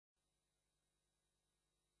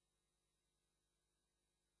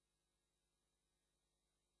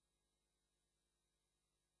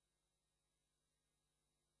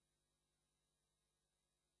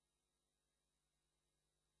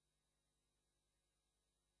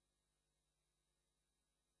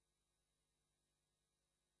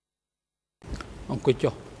អង្គុយ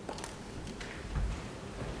ចុះ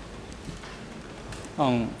អ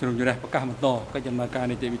ង្គជំនុំជម្រះប្រកាសបន្តកិច្ចដំណើរការ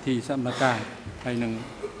នីតិវិធីសម្ដែងការហើយនឹង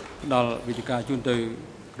ដល់វិទ្យការជូនទៅ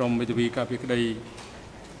ក្រមមេធាវីការពារក្តី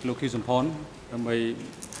លោកខៀវសំផនដើម្បី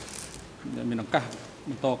មានឱកាស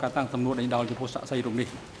បន្តការតាំងសំណួរដេញដោលចំពោះសាក្សីរូបនេះ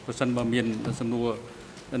ប្រសិនបើមានសំណួរ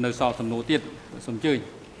នៅសល់សំណួរទៀតសូមអញ្ជើញ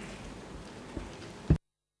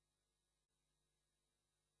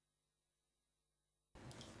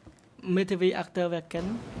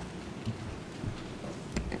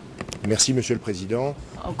Merci Monsieur le Président.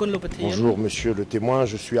 Bonjour Monsieur le témoin,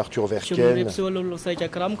 je suis Arthur Verken,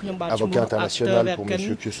 avocat international pour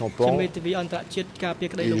Monsieur Kyosampan, et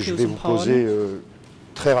je vais vous poser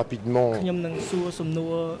très rapidement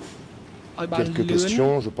quelques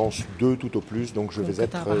questions, je pense 2 tout au plus, donc je vais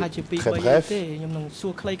être très bref.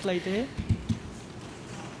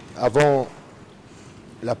 Avant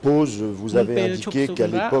la pause, vous avez indiqué qu'à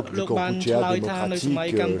l'époque du Kampuchea démocratique,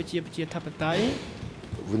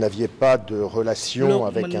 vous n'aviez pas de relation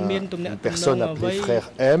avec une personne appelée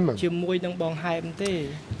frère M.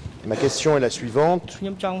 Ma question est la suivante.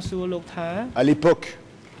 À l'époque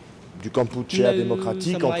du Kampuchea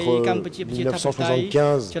démocratique, entre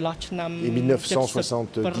 1975 et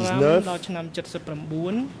 1979,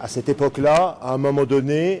 à cette époque-là, à un moment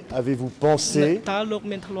donné, avez-vous pensé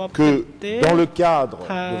que dans le cadre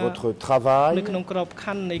de votre travail, M.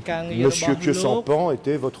 Kyosampan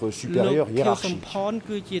était votre supérieur hiérarchique?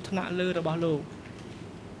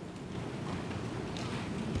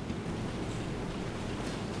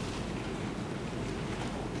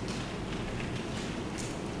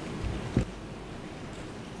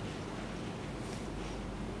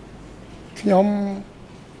 Nhóm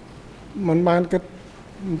mình bàn cái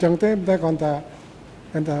chẳng thế ta còn ta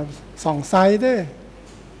sòng say thế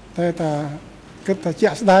ta cái ta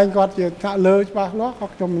chẹt đai còn chỉ ta lơ ba lót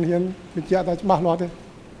hoặc cho mình hiện mình chẹt ta ba lót thế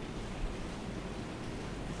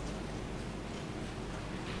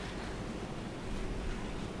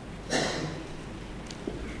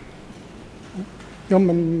nhóm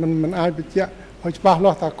mình ai bị chẹt hoặc ba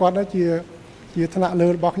lót ta còn đó chỉ thằng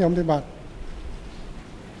lơ bọc nhóm thế bạn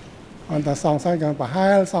แต่สองไซกันป่ะให้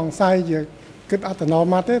สองไซจะคิดอัตโน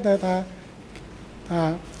มัติแต่ถ้า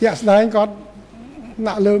แยกได้ก็ห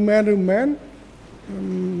น้าเลือแมนหรือแมน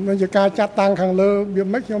มันจะการจัดตั้งขังเลือเบี้ย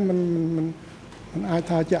ไม่ใช่มันอาย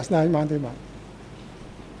ทาแยกได้มาที่บ้าน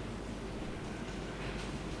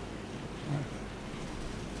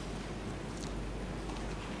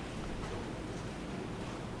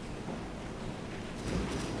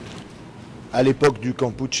À l'époque du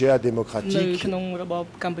Kampuchea démocratique,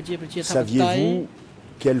 saviez-vous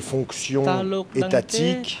quelle fonction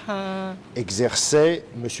étatique exerçait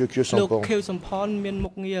M. Kyosampan?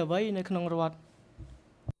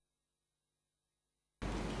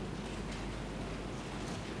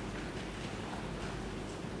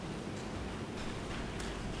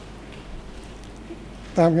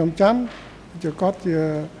 Tam nhóm chấm cho có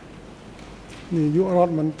nhiều rốt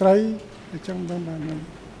mình trai trong đó mình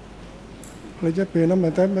lấy cho tiền nó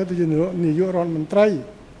mình tới mấy cái nữa nhiều rốt mình trai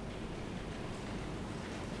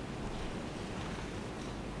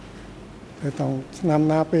để tàu năm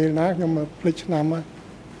na pe ná nhưng mà lịch năm á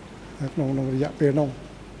nông dạ pe nông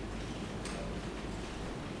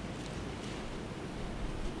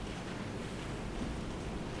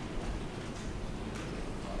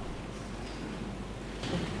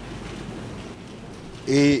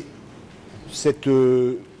Et cette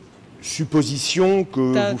supposition que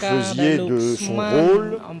vous faisiez de son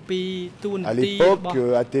rôle, à l'époque,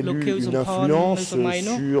 a-t-elle eu une influence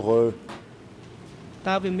sur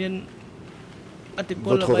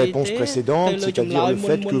votre réponse précédente, c'est-à-dire le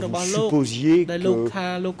fait que vous supposiez qu'il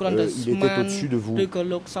était au-dessus de vous?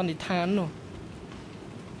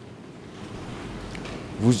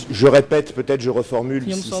 Je répète, peut-être je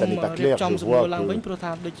reformule si ça n'est pas clair, je vois que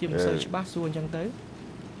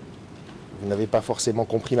vous n'avez pas forcément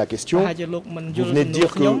compris ma question. Vous venez de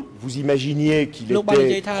dire que vous imaginiez qu'il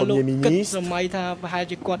était Premier ministre.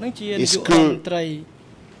 Est-ce que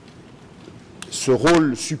ce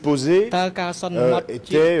rôle supposé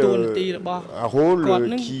était un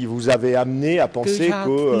rôle qui vous avait amené à penser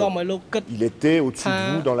qu'il était au-dessus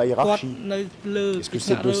de vous dans la hiérarchie? Est-ce que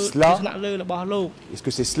c'est de cela? Est-ce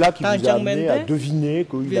que c'est cela qui vous a amené à deviner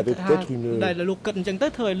qu'il avait peut-être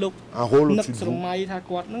un rôle au-dessus de vous?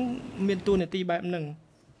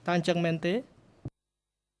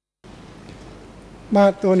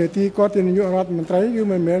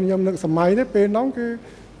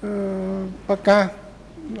 Pakah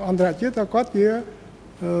antara kita kuat dia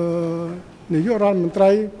nijuk orang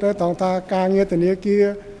menteri, tapi tentang kangnya tenia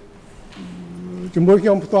kia ជំនួយខ្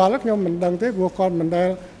ញុំផ្ទាល់ខ្ញុំមិនដឹងទេព្រោះគាត់មិនដែល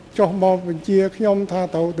ចុះមកបញ្ជាខ្ញុំថា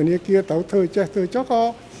ទៅធនាគារទៅធ្វើចេះធ្វើចុះក៏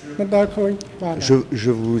មិនដែលឃើញបាទ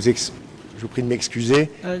Je vous prie de m'excuser,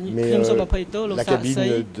 mais la cabine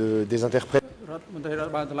des interprètes. រដ្ឋមន្ត្រីរដ្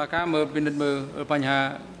ឋបាលតុលាការមើលពិនិត្យមើលបញ្ហា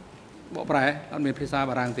បកប្រែអត់មានភាសា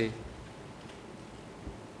បារាំងទេ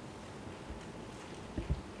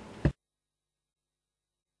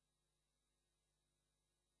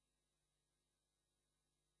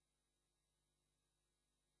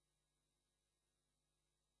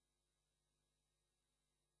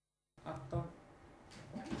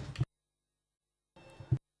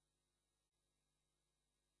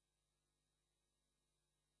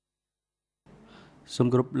សូម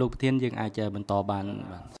គ្រប់លោកប្រធានយើងអាចបន្តបាន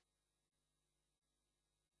បាទ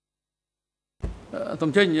សូ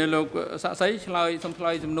មចេញលោកសាក់សីឆ្លើយសូមឆ្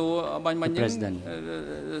លើយសំណួរបាញ់មិញហ្នឹង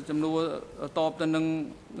សំណួរតបទៅនឹង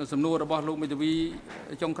សំណួររបស់លោកមេធាវី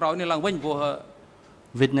ចុងក្រោយនេះឡើងវិញព្រោះ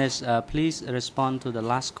Witness please respond to the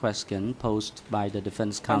last question posed by the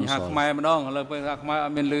defense counsel បញ្ហាខ្មែរម្ដងឥឡូវពេលថាខ្មែរអ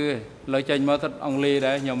ត់មានលឺទេឥឡូវចេញមកទៅអង់គ្លេស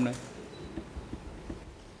ដែរខ្ញុំនេះ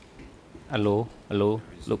អាឡូ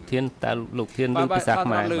លោកធានតើលោកធានឮភាសា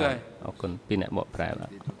ខ្មែរបាទអរគុណពីអ្នកបកប្រែបា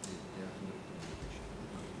ទ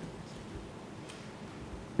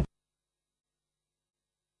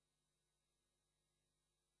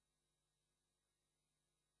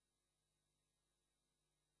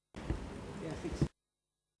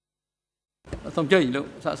សូមជើញលោក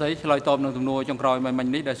សាក់សីឆ្លើយតបនឹងសំណួរចុងក្រោយមិញ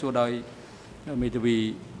នេះដែលសួរដោយមេធាវី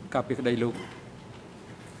កាពីក្តីលោក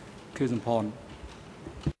ខៀវសំផន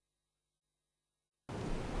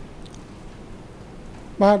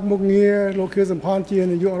បាទមុខងារលោកខៀវសំផនជា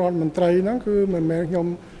នាយករដ្ឋមន្ត្រីហ្នឹងគឺមិនមែនខ្ញុំ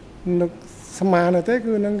នឹកស្មានទេ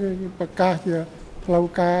គឺហ្នឹងគឺប្រកាសជាផ្លូវ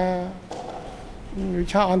ការវិ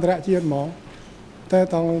ឆាអន្តរជាតិហ្មងតែ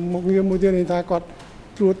តើមុខងារមួយទៀតនេះថាគាត់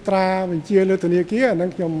ត្រួតត្រាបញ្ជាលើធនាគារហ្នឹង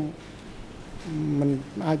ខ្ញុំមិន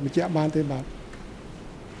អាចបញ្ជាក់បានទេបាទ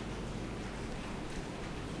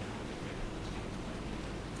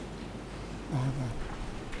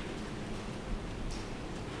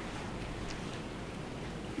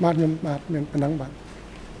បាទខ្ញុំបាទមានប៉ុណ្ណឹងបាទ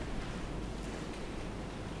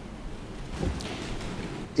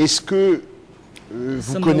Est-ce que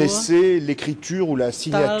vous connaissez l'écriture ou la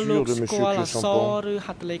signature de monsieur Khieu Sampon ឬហ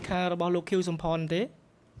ត្ថលេខារបស់លោកខៀវសំផនទេ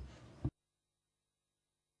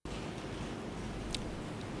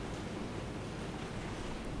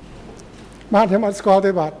បាទខ្ញុំអត់ស្គាល់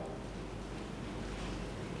ទេបាទ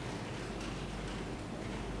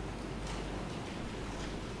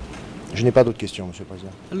Je n'ai pas d'autres questions, monsieur le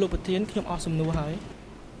président. លោកប្រធានខ្ញុំអស់សំណួរហើយ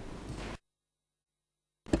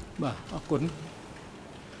បាទអរគុណ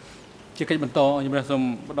ជាកិច្ចបន្តខ្ញុំសូម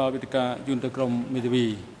ផ្ដល់វេទិកាជូនទៅក្រុមមេធាវី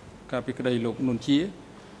ការពីក្តីលោកនួនជា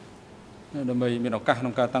ដើម្បីមានឱកាសក្នុ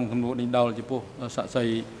ងការតាំងសំណួរនេះដល់ចំពោះសាក់សី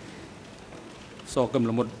សកឹម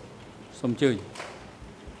លមុតសូមអញ្ជើញ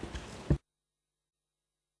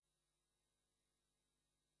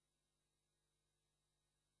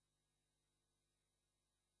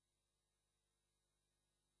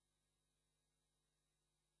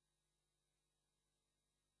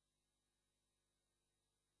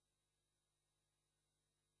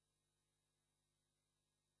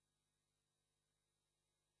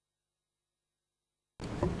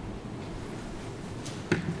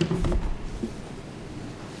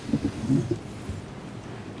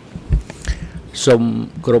សូម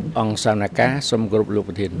គ្រប់អង្គសាវនការសូមគ្រប់លោក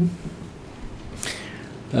ប្រធាន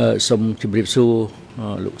សូមជម្រាបសួរ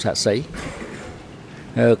លោកសាក់សី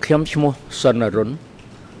ខ្ញុំឈ្មោះសុនអរុន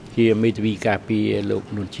ជាមេធាវីការពារលោក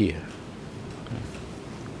នួនជា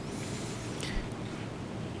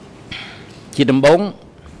ដំបូង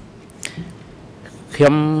ខ្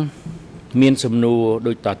ញុំមានសំណួរ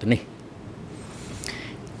ដូចតទៅនេះ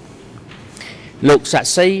លោកសាក់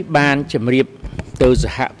សីបានជម្រាបទៅស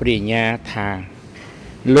ហប្រញ្ញាថា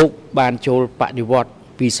លោកបានចូលបដិវត្ត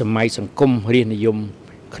ពីសម័យសង្គមរាស្ត្រនិយម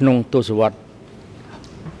ក្នុងទសវត្សរ៍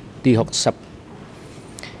ទី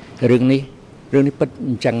60រឿងនេះពិត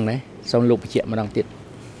អញ្ចឹងណាសូមលោកបញ្ជាក់ម្ដងទៀត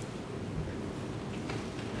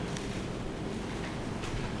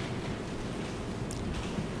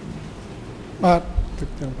បាទទឹក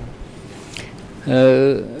ចឹងបាទ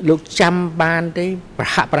លោកចាំបានទេប្រ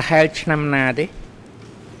ហាក់ប្រហែលឆ្នាំណាទេ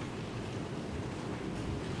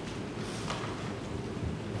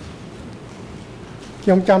ខ្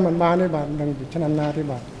ញុំចាំមិនបានទេបាទនឹងឆ្នាំណាទេ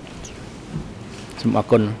បាទសូមអរ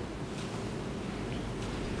គុណ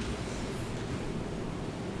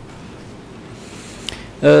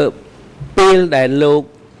ពេលដែលលោក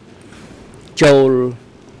ចូល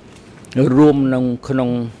រួមក្នុង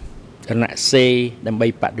គណៈសេដើម្បី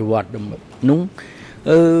បដិវត្តនោះ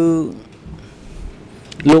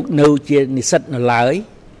លោកនៅជានិស្សិតនៅឡើយ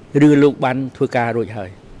ឬលោកបានធ្វើការរួចហើយ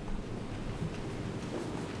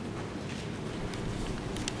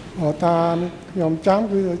តាមខ្ញុំចាំ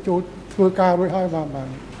គឺចូលធ្វើការរួចហើយបាទ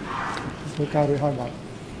ធ្វើការរួចហើយបាទ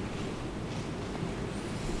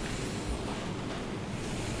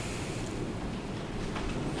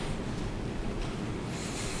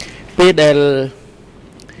ពេលដែល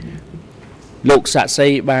លោកសាក់សី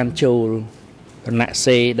បានចូលរណ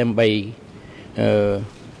សេរដើម្បី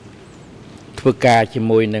ធ្វើការជា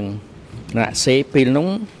មួយនឹងរណសេរពេលនោះ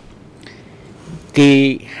គេ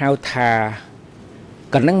ហៅថា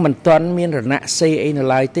កណ្ដឹងមិនទាន់មានរណសេរអីនៅ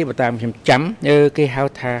ឡើយទេបើតាមខ្ញុំចាំគេហៅ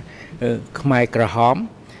ថាខ្មែរក្រហម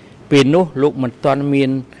ពេលនោះលោកមិនទាន់មា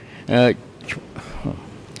ន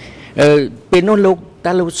ពេលនោះលោក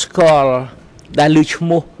តែលោកស្គាល់ដែលឮឈ្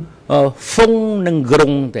មោះហ្វុងនិងក្រុ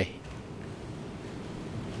ងទេ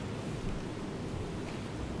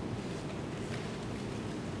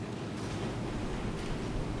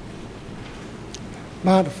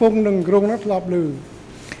បាទហ្វុងនិងក្រុងនោះធ្លាប់ឮ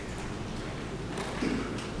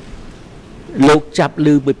លោកចាប់ឮ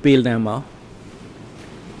ពីពេលណាមក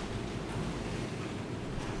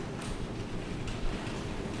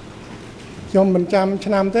ខ្ញុំមិនចាំ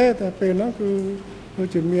ឆ្នាំទេតែពេលនោះគឺ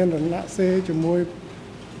ជាមានរណសេរជាមួយ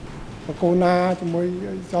បកូណាជាមួយ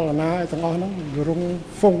ចលនាឯទាំងអស់ហ្នឹងក្រុង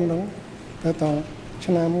ហ្វុងហ្នឹងតែត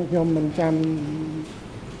ឆ្នាំខ្ញុំមិនចាំ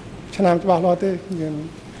ឆ្នាំច្បាស់លាស់ទេខ្ញុំ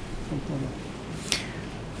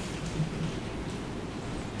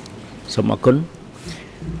សូមអរគុណ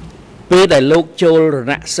ពេលដែលលោកចូលរ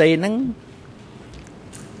ណសេរហ្នឹង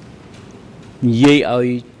និយាយឲ្យ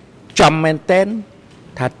ចំមែនតែន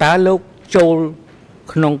ថាតើលោកចូល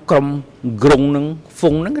ក្នុងក្រុមក្រុងនឹងហ្វុ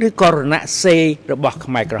ងហ្នឹងឬក៏រណសេររបស់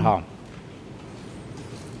ខ្មែរក្រហម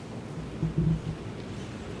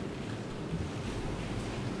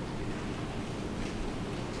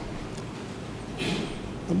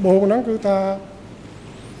ដំបូងហ្នឹងគឺថា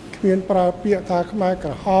គ្មានប្រើពាក្យថាខ្មែរក្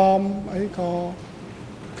រហមអីក៏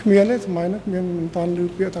គ្មានទេសម័យនោះគ្មានមិនតាន់ឮ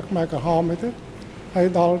ពាក្យថាខ្មែរក្រហមអីទេហើយ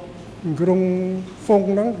ដល់ក្រុងហ្វុង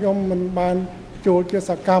ហ្នឹងខ្ញុំមិនបានចូលជា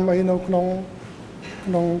សកម្មអីនៅក្នុ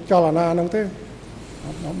ងចលនាហ្នឹងទេអ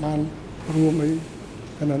ត់បានរួមអី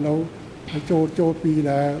តែនៅចូលពី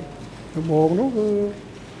ដែលដំបូងនោះគឺ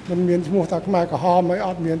មិនមានឈ្មោះថាខ្មែរក្រហមអីអ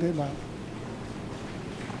ត់មានទេបាទ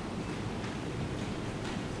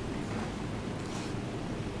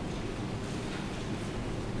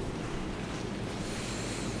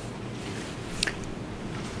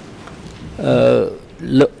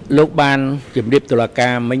លោកបានជម្រាបតុលាកា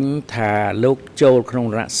រមិញថាលោកចូលក្នុង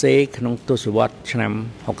រណសេរក្នុងទសវត្សរ៍ឆ្នាំ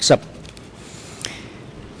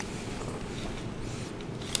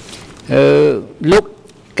60លោក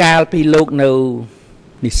កាលពីលោកនៅ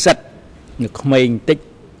និស្សិតនៅក្មេងបន្តិច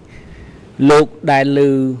លោកដែល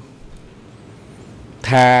ឮ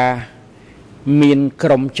ថាមានក្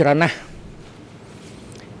រុមច្រើនណាស់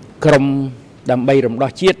ក្រុមដើម្បីរំ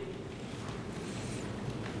ដោះជាតិ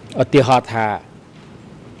ឧទាហរណ៍ថា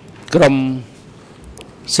ក្រុម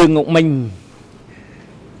សឿងងុកមិញ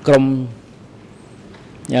ក្រុម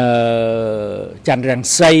ច័ន្ទរង្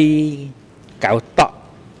សីកៅតក់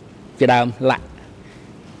ជាដើមឡាក់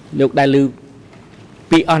លោកដែលឮ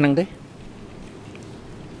ពីអស់ហ្នឹងទេ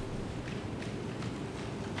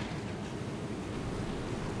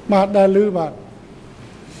បាទដែលឮបាទ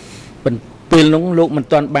ពេលនោះលោកមិន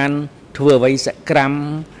ទាន់បានធ្វើអ្វីសកម្ម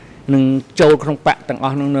នឹងចូលក្នុងបកទាំងអ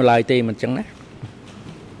ស់នោះនៅឡើយទេមិនចឹងណា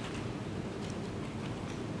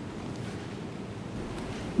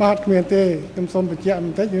បាទគ្មានទេខ្ញុំសូមបញ្ជាក់ប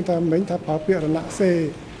ន្តិចយើងថាមិញថាប្រើពាក្យរណសេរ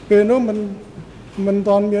ពេលនោះមិន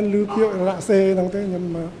ទាន់មានឮពាក្យរណសេរហ្នឹងទេខ្ញុំ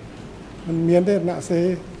មិនមានទេរណសេរ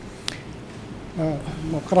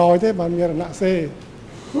មកក្រោយទេបានមានរណសេរ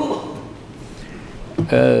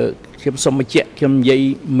ខ្ញុំសូមបញ្ជាក់ខ្ញុំនិយាយ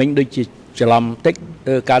មិញដូចជាច្រឡំបន្តិច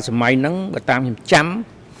កាលសម័យហ្នឹងបើតាមខ្ញុំចាំ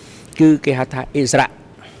គឺគេហៅថាអិសរៈ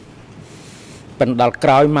ប៉ុន្តែដល់ក្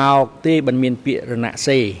រោយមកទេមិនមានពាក្យរណ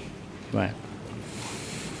សេរបាទ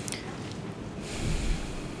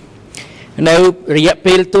នៅរយៈ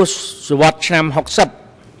ពេលទសវត្សរ៍ឆ្នាំ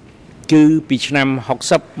60គឺពីឆ្នាំ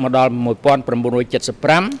60មកដល់1975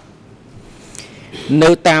នៅ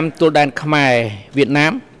តាមទល់ដែនខ្មែរវៀតណា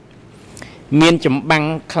មមានចម្បាំង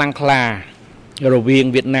ខ្លាំងក្លារវាង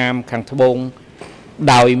វៀតណាមខាងត្បូង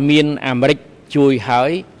ដោយមានអាមេរិកជួយហើ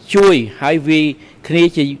យវាគ្នា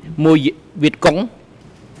ជាមួយវៀតកុង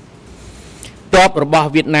ទ័ពរបស់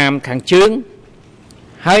វៀតណាមខាងជើង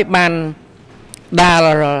ហើយបានដាល់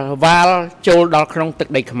វាលចូលដល់ក្នុងទឹក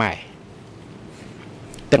ដីខ្មែរ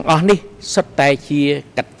ទាំងអស់នេះសុទ្ធតែជា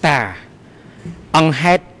កត្តាអង្គ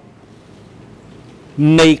ហេតុ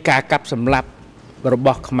នៃការកាប់សម្លាប់ រប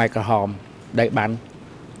ស់ខ្មែរក្រហមដែលបាន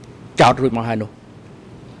ចោទរួចមកហើយនោះ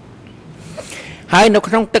ហើយនៅ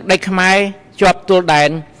ក្នុងទឹកដីខ្មែរជាប់ទល់ដែន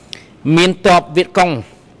មានតបវៀតកុង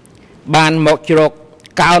បានមកជ្រក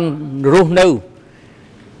កោនរស់នៅ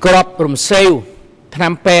ក្របរំសេវថ្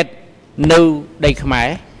នាំពេទ្យនៅដីខ្មែរ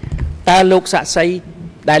តើលោកសាក់សី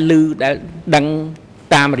ដែលឮដែលដឹង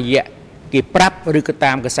តាមរយៈគេប្រាប់ឬក៏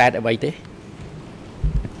តាមកសែតអ្វីទេ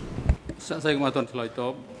សាក់សីមកអត់ទាន់ឆ្លើយត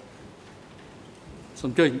បសូ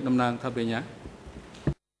មជួយតំណាងថាបញ្ញា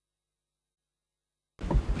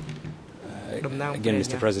Again,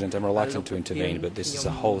 Mr. President, I'm reluctant to intervene, but this is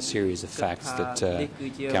a whole series of facts that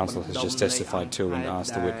Council has just testified to and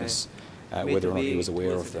asked the witness whether or not he was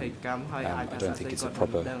aware of them. I don't think it's a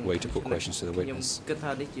proper way to put questions to the witness.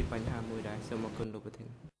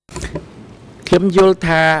 ខ្ញុំយល់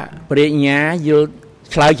ថាបរិញ្ញាយល់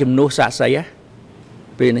ឆ្លើយជំនួសសាក់សី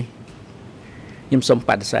ពេលនេះខ្ញុំសូមប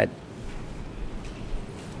ដិសេធ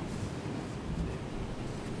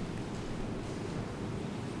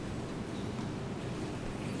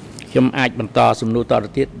ខ្ញុំអាចបន្តសំណួរតទៅ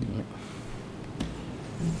ទៀត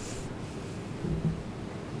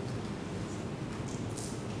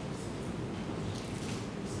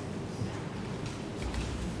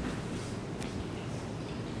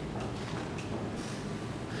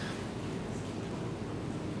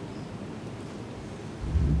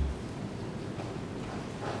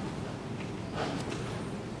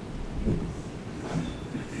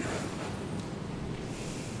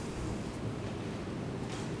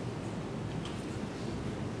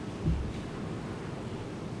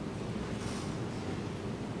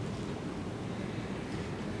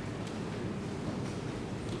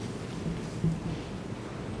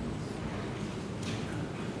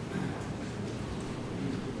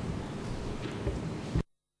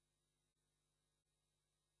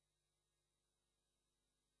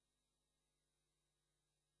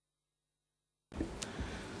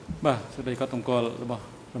បាទសេចក្តីកត់សម្គាល់របស់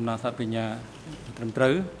តំណាងសាស្ត្រាចារ្យត្រឹមត្រូ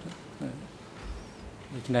វ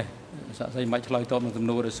ដូច្នេះសាក់សីមិនឆ្លើយតបនឹងសំ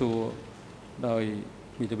ណួរដែលសួរដោយ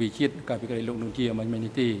មេធាវីជាតិកាលពីក្តីលោកនឹងជាមិនមែន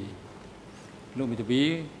នេះទេលោកមេធាវី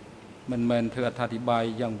មិនមែនធ្វើអត្ថាធិប្បាយ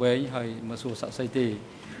យ៉ាងវែងហើយមកសួរសាក់សីទេ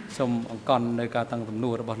សូមអង្កត់នៅការតាំងសំណួ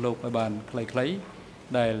ររបស់លោកឲ្យបានខ្លីៗ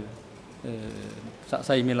ដែលសាក់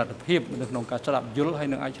សីមានលទ្ធភាពនៅក្នុងការស្ដាប់យល់ហើយ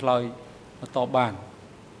នឹងអាចឆ្លើយតបបាន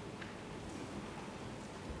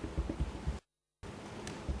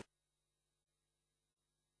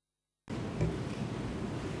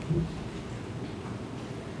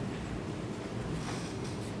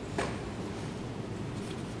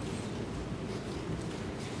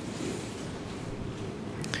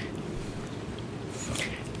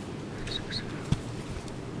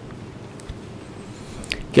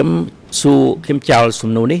ខ្ញុំសួរខ្ញុំចោល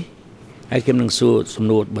សំណួរនេះហើយខ្ញុំនឹងសួរសំ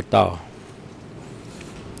ណួរបន្ត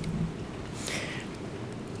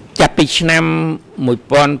ចាប់ពីឆ្នាំ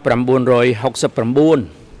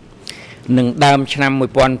1969និងដើមឆ្នាំ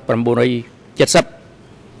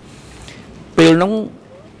1970ពេលនោះ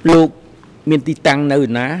លោកមានទីតាំងនៅ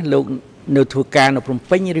ណាលោកនៅធ្វើការនៅភ្នំ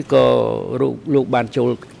ពេញឬក៏លោកបានចូល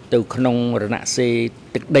ទៅក្នុងរណសេរី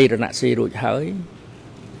ទឹកដីរណសេរីរួចហើយ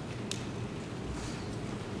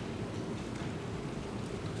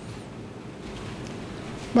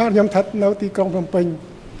បាទខ្ញុំស្ថិតនៅទីក្រុងភ្នំពេញ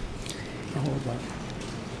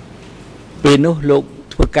ពេលនោះលោក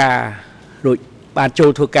ធ្វើការរួចបានចូល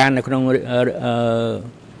ធ្វើការនៅក្នុង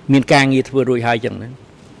មានការងារធ្វើរួចហើយចឹងណា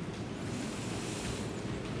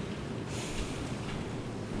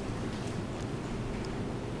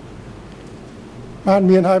បាទ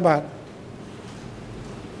មានហើយបាទ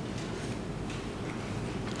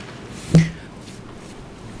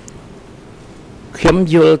ខ្ញុំ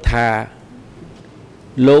យល់ថា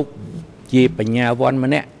លោកជាបញ្ញាវ័នម្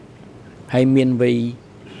នាក់ហើយមានវ័យ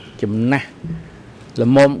ចំណាស់ល្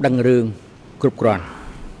មមដឹងរឿងគ្រប់គ្រាន់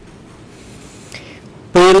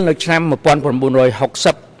ពេលនៅឆ្នាំ 1969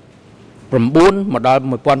 មកដល់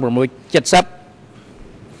 1970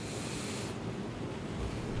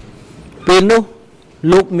 ពេលនោះ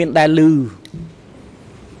លោកមានដែលឮ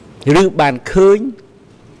ឬបានឃើញ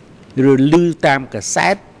ឬឮតាមកសែ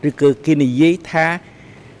តឬក៏គេនិយាយថា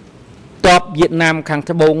តបវៀតណាមខាង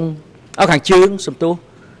ត្បូងខាងជើងសំទោស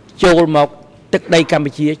ចូលមកទឹកដីកម្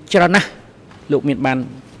ពុជាច្រើនណាស់លោកមានបាន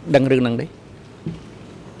ដឹងរឿងហ្នឹងទេ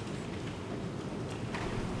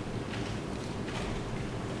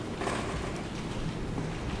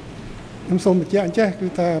ខ្ញុំសូមបញ្ជាក់អញ្ចេះគឺ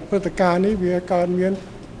ថាព្រឹត្តិការណ៍នេះវាកើតមាន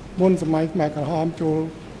មុនសម័យខ្មែរក្រហមចូល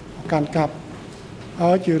កាន់កាប់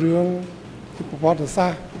ហើយជារឿងប្រវត្តិសា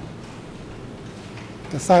ស្ត្រ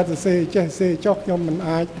តែសារទៅសេចេះសេចុះខ្ញុំមិន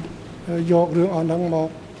អាចយករឿងអស់ហ្នឹងមក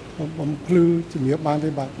ผมพลือជំរាបបានទេ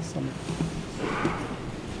បាទសូម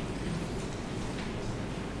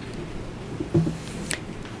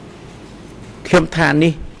ខ្ញុំថា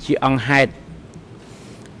នេះជាអង្គហេតុ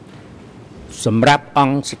សម្រាប់អ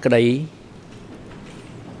ង្គសេចក្តី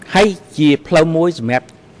ហើយជាផ្លូវមួយសម្រាប់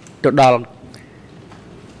ទៅដល់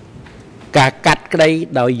ការកាត់ក្តី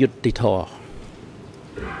ដោយយុត្តិធម៌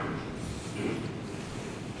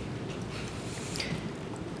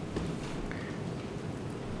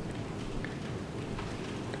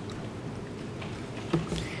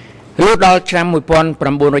លុះដល់ឆ្នាំ1970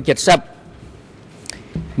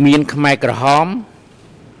មានខ្មែរក្រហម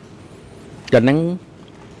ទៅនឹង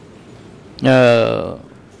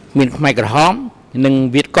មានខ្មែរក្រហមនិង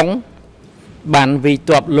វៀតកុងបានវាយ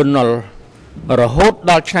ទ័ពលន់នល់រហូត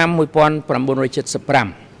ដល់ឆ្នាំ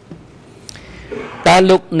1975តើ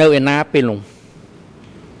លោកនៅឯណាពេលនោះ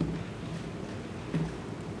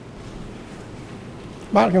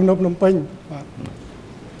បាទខ្ញុំនៅភ្នំពេញបាទ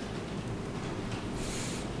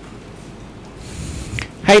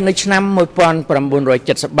ហើយនៅឆ្នាំ1973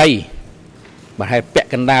បាទហើយពាក់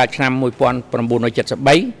កណ្ដាលឆ្នាំ1973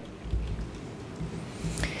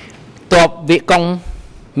ទ័ពវៀតកុង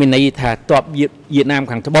មានន័យថាទ័ពវៀតណាម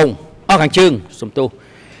ខាងត្បូងខាងជើងសំទោស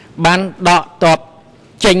បានដកទ័ព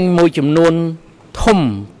ចេញមួយចំនួនធំ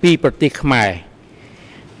ពីប្រទេសខ្មែរ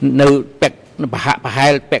នៅប្រហែ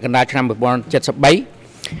លពាក់កណ្ដាលឆ្នាំ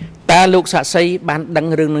1973តើលោកសាក់សីបានដឹង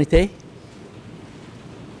រឿងនេះទេ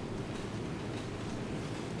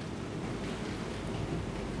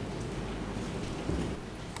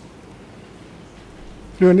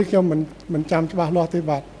រឿងនេះខ្ញុំមិនចាំច្បាស់លាស់ទេ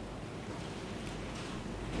បាទ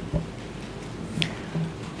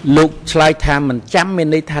លោកឆ្លើយថាមិនចាំមាន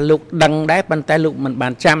ន័យថាលោកដឹងដែរប៉ុន្តែលោកមិនបា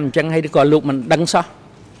នចាំអញ្ចឹងហើយឬក៏លោកមិនដឹងសោះ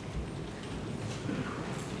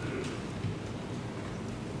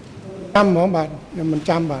ចាំហ្មងបាទខ្ញុំមិន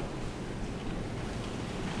ចាំបាទ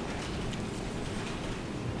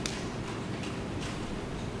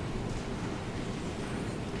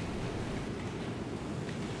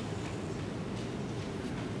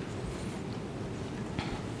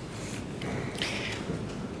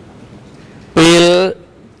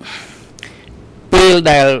ពេល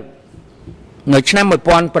ដែលនៅឆ្នាំ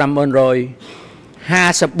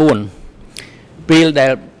1954ពេលដែ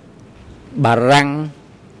លបារាំង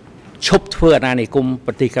ឈប់ធ្វើអាណានិគម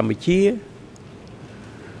ប្រទេសកម្ពុជា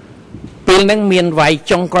ពេលហ្នឹងមានវាយ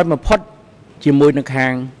ចុងក្រោយបំផុតជាមួយនៅខា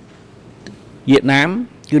ងវៀតណាម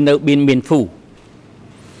គឺនៅបៀនមៀនហ្វូ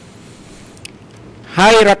ហើ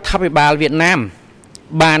យរដ្ឋាភិបាលវៀតណាម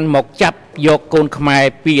បានមកចាប់យកកូនខ្មែរ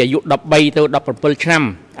ពីអាយុ13ទៅ17ឆ្នាំ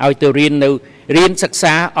ឲ្យទៅរៀនសិក្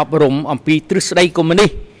សាអប់រំអំពីទ្រឹស្ដីកុម្មុយនីស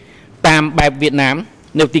តាមបែបវៀតណាម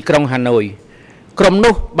នៅទីក្រុងហាណូយក្រុម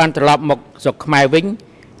នោះបានត្រឡប់មកស្រុកខ្មែរវិញ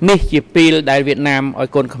នេះជាពេលដែលវៀតណាមឲ្យ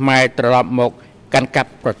កូនខ្មែរត្រឡប់មកកាន់កាប់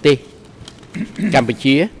ប្រទេសកម្ពុ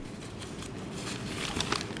ជា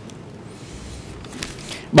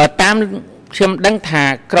បើតាមខ្ញុំដឹងថា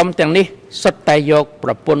ក្រុមទាំងនេះសុទ្ធតែយកប្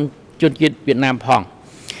រពន្ធជនជាតិវៀតណាមផង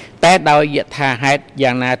តែដោយយថាហេតុ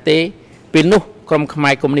យ៉ាងណាទេពេលនោះក្រុមខ្មែ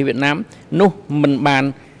រកុម្មុយនីសវៀតណាមនោះមិនបាន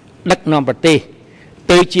ដឹកនាំប្រទេស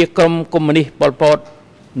ទៅជាក្រុមកុម្មុយនីសប៉ុលពត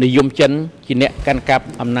និយមចិនជាអ្នកកាន់កាប់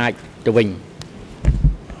អំណាចទៅវិញ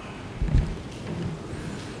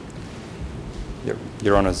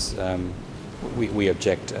Your Honours, we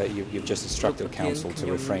object. You've just instructed counsel to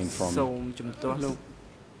refrain from.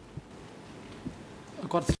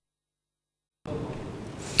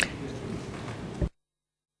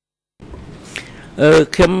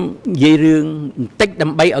 ខ្ញុំនិយាយរឿងបន្តិចដើ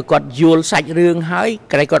ម្បីឲ្យគាត់យល់សាច់រឿងហើយ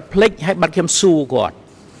ក្រែងគាត់ភ្លេចហើយបាត់ខ្ញុំសួរគាត់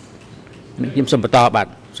ខ្ញុំសូមបន្តបាទ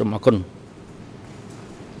សូមអរគុណ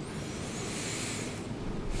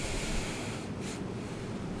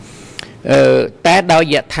តែដោយ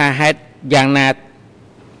យថាហេតុយ៉ាងណា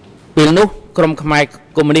ពេលនោះក្រុមខ្មែរ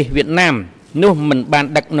កុម្មុយនីសវៀតណាមនោះមិនបាន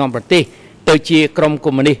ដឹកនាំប្រទេសទៅជាក្រុមកុ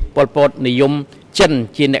ម្មុយនីសប៉ុលពតនិយមចិន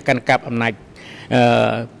ជាអ្នកកាន់កាប់អំណាច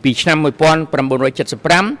ពីឆ្នាំ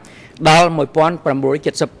1975ដល់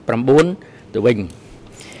1979ទៅវិញ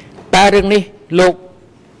តើរឿងនេះលោក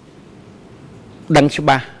ដឹងច្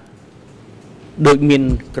បាស់ដូចមាន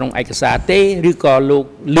ក្នុងឯកសារទេឬក៏លោក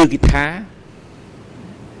លើកថា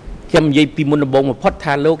ខ្ញុំនិយាយពីមុនដំបូងបំផុត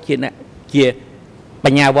ថាលោកជាប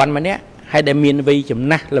ញ្ញាវ័នម្នាក់ហើយដែលមានវ័យចំ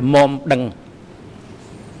ណាស់ល្មមដឹង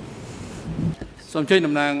សូមអញ្ជើញ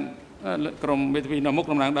តំណាងក្រុមមេធាវីនៅមុខ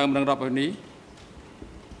តំណាងដើមនឹងរាប់ឲ្យនេះ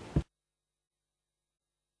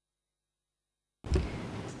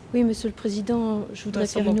Oui, Monsieur le Président, je voudrais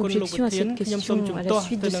faire une objection à cette question, à la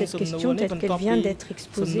suite de cette question telle qu'elle vient d'être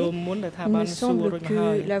exposée. Il me semble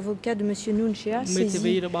que l'avocat de Monsieur Nunchea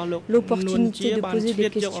saisit l'opportunité de poser des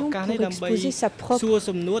questions pour exposer sa propre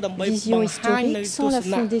vision historique sans la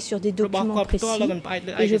fonder sur des documents précis.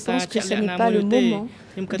 Et je pense que ce n'est pas le moment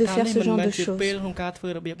de faire ce genre de choses.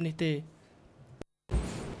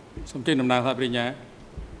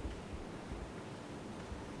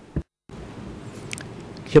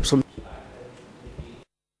 សម្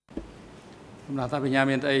រាប់ថាបញ្ញា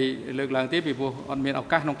មានអីលើកឡើងទេពីព្រោះអត់មានឱ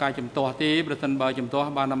កាសក្នុងការជំទាស់ទេប្រសិនបើជំទាស់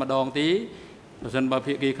បានតែម្ដងទេប្រសិនបើ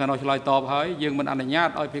ភាគីខាងនោះឆ្លើយតបហើយយើងមិនអនុញ្ញាត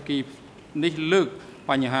ឲ្យភាគីនេះលើក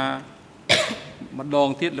បញ្ហាម្ដង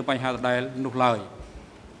ទៀតលើបញ្ហាដដែលនោះឡើយ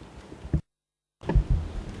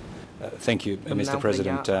Thank you, Mr.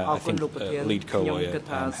 President. I think lead co-lawyer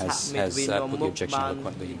has put the objection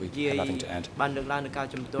eloquently. We have nothing to add. បានលើកឡើងនៅការ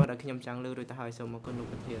ជំទាស់ដែលខ្ញុំចង់លើករួចទៅហើយសូមអរគុណលោក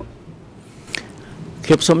ប្រធាន ខ្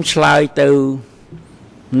ញុំសូមឆ្លើយទៅ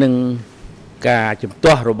នឹងការជំ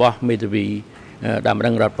ទាស់របស់មេធាវីដើមរ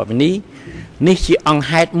ងរដ្ឋបវេនីនេះជាអង្គ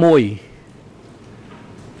ហេតុមួយ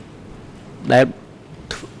ដែល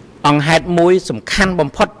អង្គហេតុមួយសំខាន់បំ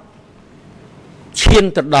ផុតឈាន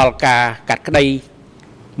ទៅដល់ការកាត់ក្តី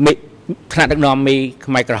ថ្នាក់ដឹកនាំមេ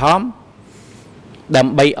ខ្មែរក្រហមដើ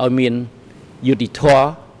ម្បីឲ្យមានយុត្តិធម៌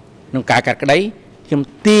ក្នុងការកាត់ក្តីខ្ញុំ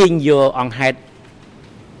ទាញយកអង្គហេតុ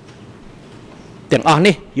ទាំងអស់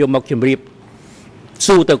នេះយកមកជម្រាប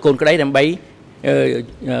សួរទៅកូនក្តីដើម្បី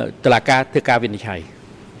តុលាការធ្វើការវិនិច្ឆ័យ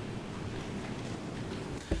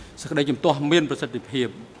សេចក្តីជំទាស់មានប្រសិទ្ធភាព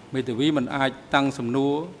មេធាវីមិនអាចតាំងសំណួ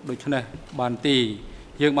រដូចនេះបានទេ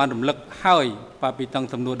យើងបានរំលឹកហើយពីតាំង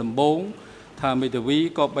សំណួរដំបូងថាមេធាវី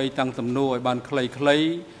ក៏បីតាំងសំណួរឲ្យបានខ្លីៗ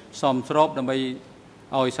សមស្របដើម្បី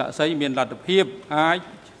ឲ្យសាក្សីមានលទ្ធភាពអាច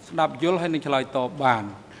ស្ដាប់យល់ហើយនឹងឆ្លើយតបបាន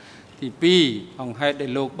ទី2អង្គហេតុដែ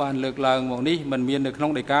លលោកបានលើកឡើងមកនេះមិនមាននៅក្នុ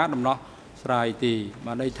ងដីកាដំណោះស្រាយទេ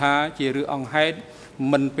បានន័យថាជារឿងអង្គហេតុ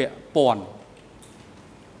មិនពាក់ព័ន្ធ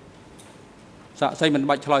សាក្សីមិន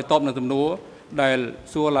បាច់ឆ្លើយតបនឹងសំណួរដែល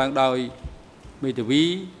សួរឡើងដោយមេធាវី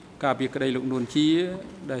ការពីក្តីលោកនួនជា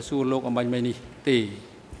ដែលសួរលោកអំបញ្ញមិញនេះទេ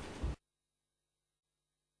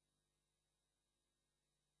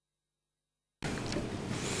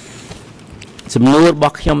សំណួររប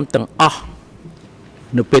ស់ខ្ញុំទាំងអស់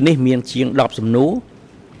នៅពេលនេះមានជាង10សំណួរ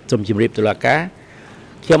សូមជម្រាបតុលាការ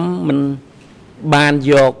ខ្ញុំមិនបាន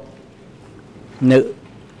យកនៅ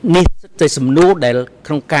នេះតែសំណួរដែល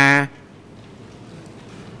ក្នុងការ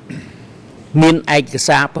មានឯក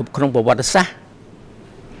សារក្នុងប្រវត្តិសាស្ត្រ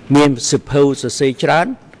មានសិភៅសរសេរច្រើន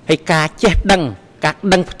ហើយការចេះដឹងការ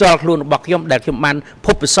ដឹងផ្ទាល់ខ្លួនរបស់ខ្ញុំដែលខ្ញុំបានភ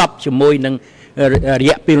ពប្រសពជាមួយនឹងរ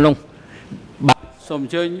យៈពេលនោះសូមអ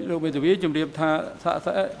ញ្ជើញលោកមេធាវីជម្រាបថា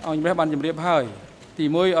អង្គព្រះបានជម្រាបហើយទី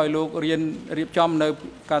1ឲ្យលោករៀនរៀបចំនៅ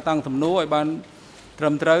ការតាំងសំណួរឲ្យបានត្រឹ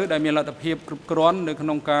មត្រូវដែលមានលទ្ធភាពគ្រប់គ្រាន់នៅក្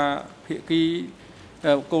នុងការភាគី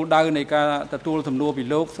គោលដៅនៃការទទួលសំណួរពី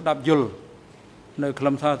លោកស្ដាប់យល់នៅខ្លឹ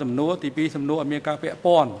មសារសំណួរទី2សំណួរឲ្យមានការពាក់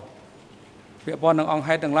ព័ន្ធនឹងអង្គ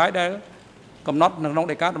ហេតុទាំងឡាយដែលកំណត់នៅក្នុង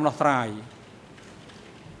ដីកាដំណោះស្រាយ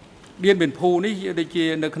ឌៀនប៊ិនភូនេះដូចជា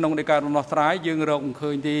នៅក្នុងដីកាដំណោះស្រាយយើងរកមិន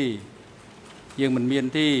ឃើញទេយើងមិនមាន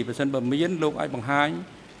ទេបើសិនបើមានលោកអាចបង្ហាញ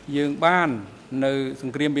យើងបាននៅស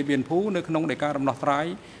ង្គ្រាមបៀតបៀនភូនៅក្នុងដីកាដំណោះស្រាយ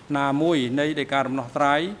ណាមួយនៃដីកាដំណោះស្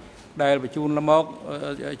រាយដែលបញ្ជូនមក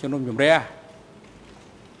ជំនុំជម្រះ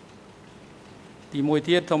ទី1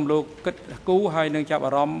ទៀតសូមលោកគិតគូរហើយនឹងចាប់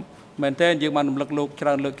អារម្មណ៍មែនទែនយើងបានរំលឹកលោកច្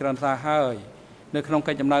រើនលើកច្រើនសារហើយនៅក្នុង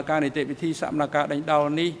កិច្ចដំណើរការនីតិវិធីសកម្មភាពដេញដោល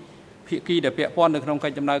នេះភាគីដែលពាក់ព័ន្ធនៅក្នុងកិ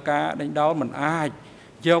ច្ចដំណើរការដេញដោលមិនអាច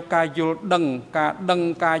យកការយល់ដឹង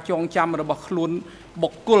ការចងចាំរបស់ខ្លួនបុ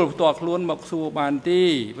គ្គលផ្ទាល់ខ្លួនមកសួរបានទេ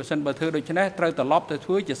បើសិនបើធ្វើដូច្នេះត្រូវត្រឡប់ទៅ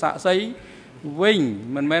ធ្វើជាសាក្សីវិញ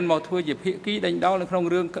មិនមែនមកធ្វើជាភាគីដេញដោលនៅក្នុង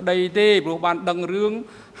រឿងក្តីទេព្រោះបានដឹងរឿង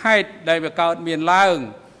ហេតុដែលវាកើតមានឡើង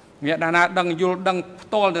អ្នកណាដឹងយល់ដឹងផ្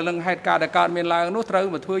ទាល់ទៅនឹងហេតុការដែលកើតមានឡើងនោះត្រូវ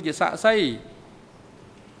មកធ្វើជាសាក្សី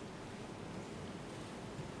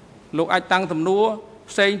លោកអាចតាំងសំណួរ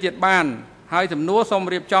ផ្សេងទៀតបានហើយសំណួរសូម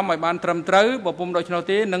រៀបចំឲ្យបានត្រឹមត្រូវបើពុំដូច្នោះ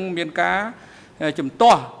ទេនឹងមានការជំ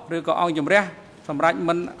ទាស់ឬក៏អង្គជំរះសម្រាប់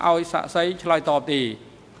មិនឲ្យសាក្សីឆ្លើយតបទេ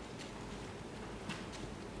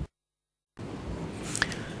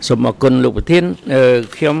សូមអរគុណលោកប្រធាន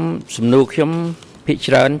ខ្ញុំសំណួរខ្ញុំភាគ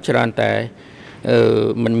ច្រើនតែ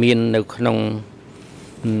มันមាននៅក្នុង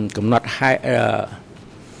កំណត់ហេតុ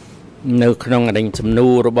នៅក្នុងអរិញសំណួ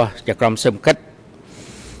ររបស់ចក្រមសឹមកិត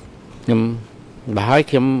ខ្ញុំបើហើយ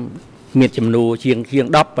ខ្ញុំមានចំនួនជាង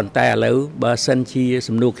10ប៉ុន្តែឥឡូវបើសិនជា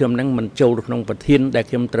សំណួរខ្ញុំហ្នឹងមិនចូលក្នុងប្រធានដែល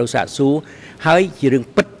ខ្ញុំត្រូវសាកសួរហើយជារឿង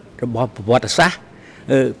ពិតរបស់ប្រវត្តិសាស្ត្រ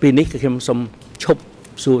ពេលនេះគឺខ្ញុំសូមឈប់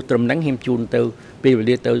សួរត្រឹមហ្នឹងខ្ញុំជូនទៅ ពេលវេ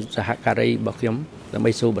លាទៅសហការីរបស់ខ្ញុំដើម្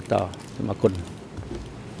បីសួរបន្តសូមអរគុណ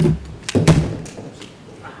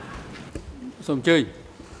សូមអញ្ជើញ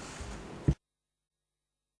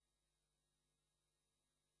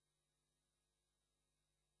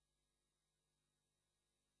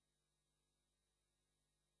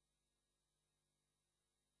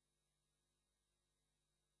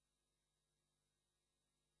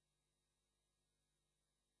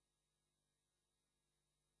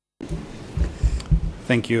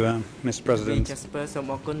Thank you, Mr. President.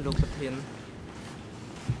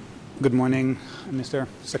 Good morning, Mr.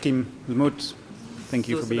 Sar Kimlomouth. Thank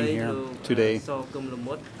you for being here today.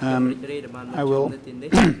 I will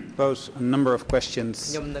pose a number of questions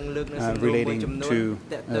relating to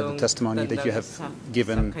the testimony that you have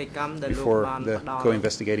given before the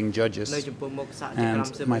co-investigating judges. And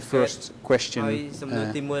my first question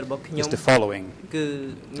is the following.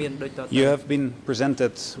 You have been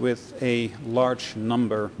presented with a large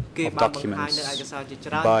number of documents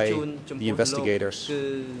by the investigators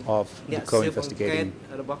of the co-investigating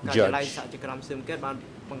judge.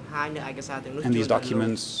 And these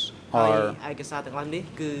documents are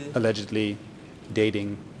allegedly dating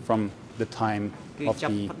from the time of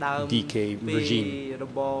the DK regime.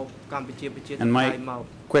 And my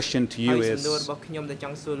question to you is,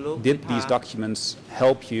 did these documents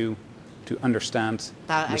help you to understand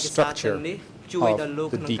the structure of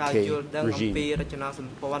the DK regime?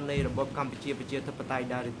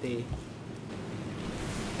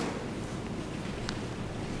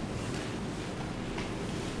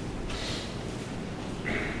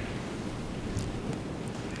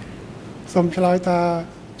 Some chlai ta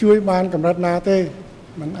chui ban cầm rát na tê,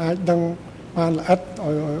 mình ai đăng ban là ắt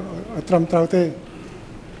ở trầm trâu tê,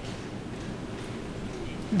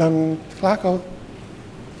 đăng khác có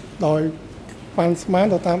đòi ban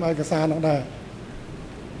smart đòi tam ai cả xa nó đây.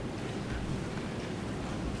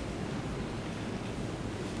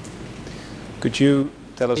 Could you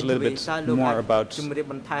tell us a little bit more about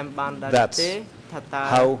that?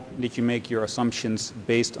 How did you make your assumptions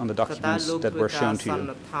based on the documents that were shown to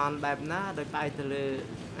you?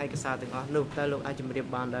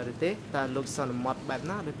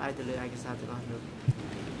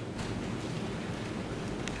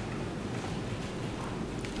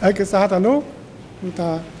 Ai cái xa ta nốt,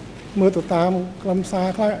 ta mưa tụt tam cầm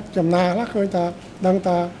xa khai chầm na lắc khơi ta đăng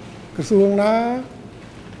ta cái xuông ná,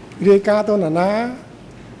 rê ca tôn là ná.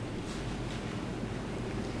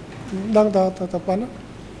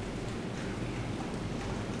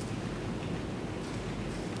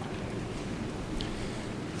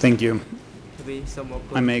 Thank you.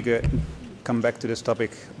 I may come back to this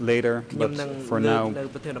topic later, but for now,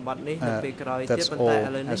 that's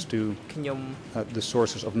all as to the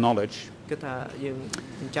sources of knowledge.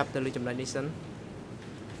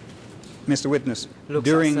 Mr. Witness,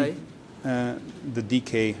 during the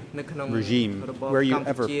DK regime, were you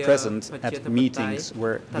ever present at meetings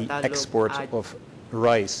where the export of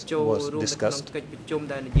rice was discussed?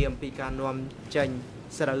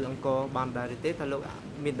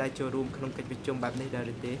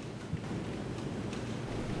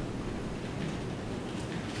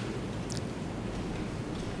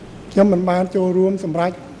 Mình ban cho room some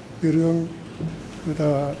right từ đường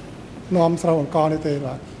the norm sau còn con đây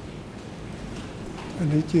làอัน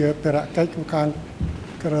นี้เชื่อเป็นระดับของการ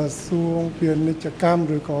กระทรวงเปลี่ยนนิจกรรมห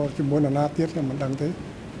รือก็จำนวนนาเทียบกันมันดังเท่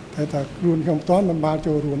แต่ถ้ารุ่นคำต้อนมันมาโจ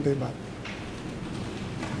รวมเตบัด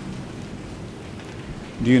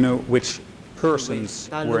Do you know which persons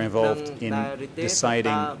were involved in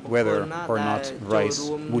deciding whether or not rice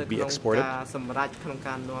would be exported?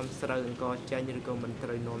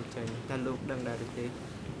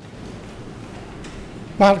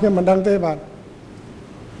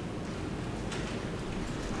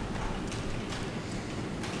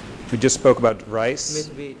 We just spoke about rice.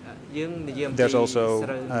 There's also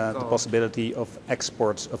the possibility of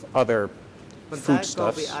exports of other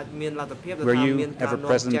foodstuffs. Were you ever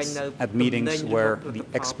present at meetings where the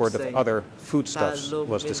export of other foodstuffs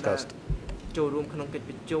was discussed?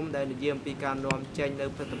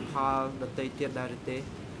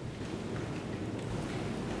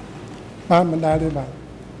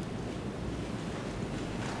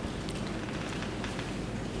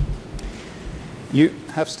 You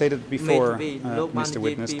have stated before, Mr.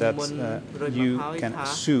 Witness, that you can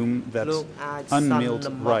assume that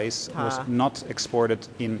unmilled rice was not exported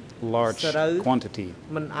in large quantity.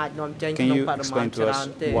 Can you explain to us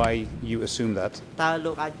why you assume that?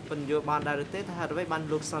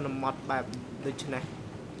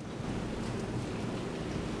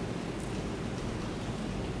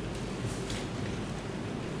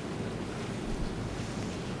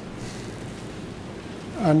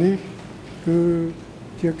 อันนี้គឺ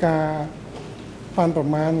ជាការប៉ាន់ប្រ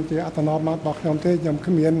មាណជាអត្តនោម័តរបស់ខ្ញុំទេខ្ញុំ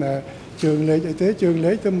គ្មានជើងលេខអីទេជើង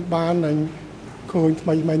លេខទៅបានឃើញថ្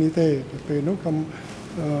មីនេះទេពេលនោះខ្ញុំ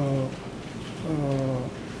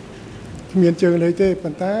គ្មានជើងលេខទេ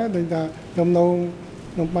ប៉ុន្តែដូចថាខ្ញុំនៅ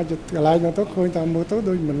ក្នុងបាច់កន្លែងហ្នឹងទៅឃើញថាមើលទៅ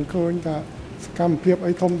ដូចមិនឃើញថាសកម្មភាព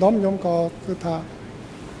អីធំដុំខ្ញុំក៏គឺថា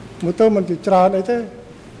មើលទៅមិនជាច្រើនអីទេ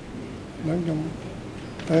ហ្នឹងខ្ញុំ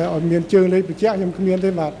តែឲ្យមានជើងលេខបញ្ជាក់ខ្ញុំគ្មាន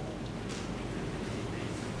ទេបាទ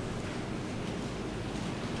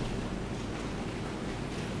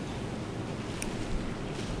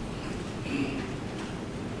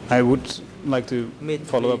I would like to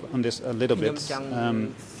follow up on this a little bit.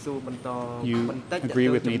 You agree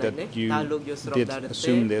with me that you did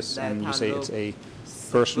assume this and you say it's a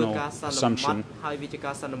personal assumption.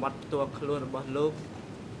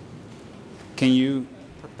 Can you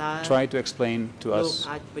try to explain to us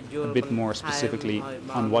a bit more specifically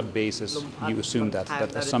on what basis you assume that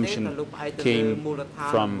assumption came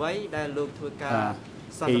from a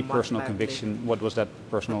personal conviction? What was that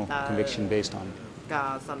personal conviction based on?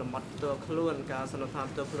 ការសន្មត់ផ្ទាល់ខ្លួនការសន្និដ្ឋាន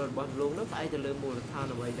ផ្ទាល់ខ្លួនរបស់លោកនោះផ្អែកទៅលើមូលដ្ឋាន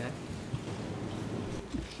អ្វីដែរ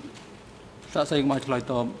សាកសីមកឆ្លើយ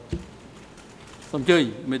តបសូមអញ្ជើញ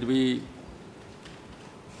មេធាវី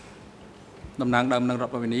តំណាងដើមនឹងរដ្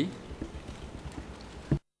ឋបាលវិនី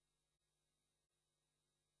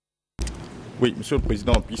Oui, Monsieur le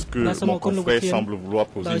Président, puisque mon confrère semble vouloir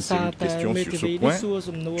poser une série de questions sur ce point,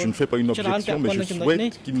 je ne fais pas une objection, mais je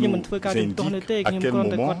souhaite qu'il nous indique à quel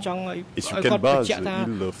moment et sur quelle base il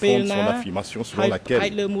fonde son affirmation selon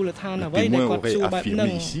laquelle le témoin aurait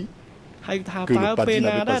affirmé ici que le paddy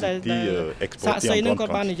n'avait pas été exporté en grande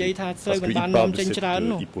quantité, parce qu'il parle de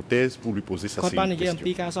cette hypothèse pour lui poser sa série de questions.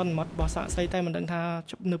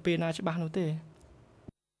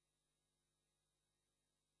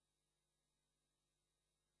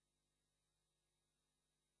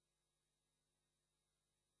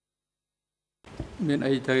 មាន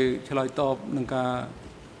អីទៅឆ្លើយតបនឹងការ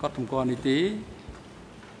កត់សម្គាល់នេះទេ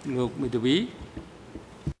លោកមេធាវី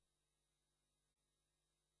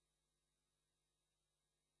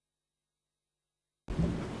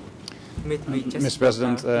Mr.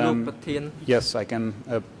 President, yes, I can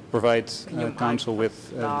provide counsel with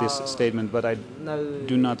this statement, but I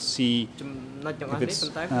do not see if it's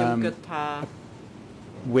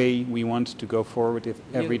way we want to go forward if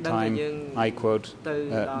every time I quote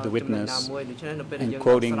the witness and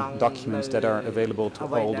quoting documents that are available to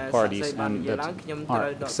all the parties and that are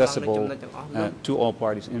accessible to all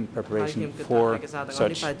parties in preparation for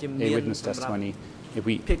such a witness testimony. If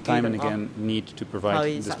we time and again need to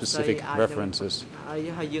provide the specific references,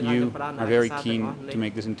 you are very keen to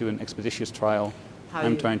make this into an expeditious trial.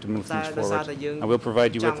 I'm trying to move things forward. I will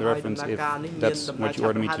provide you with the reference if that's what you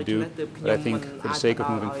order me to do, but I think for the sake of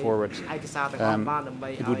moving forward,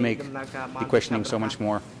 it would make the questioning so much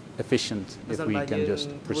more efficient if we can just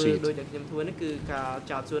proceed.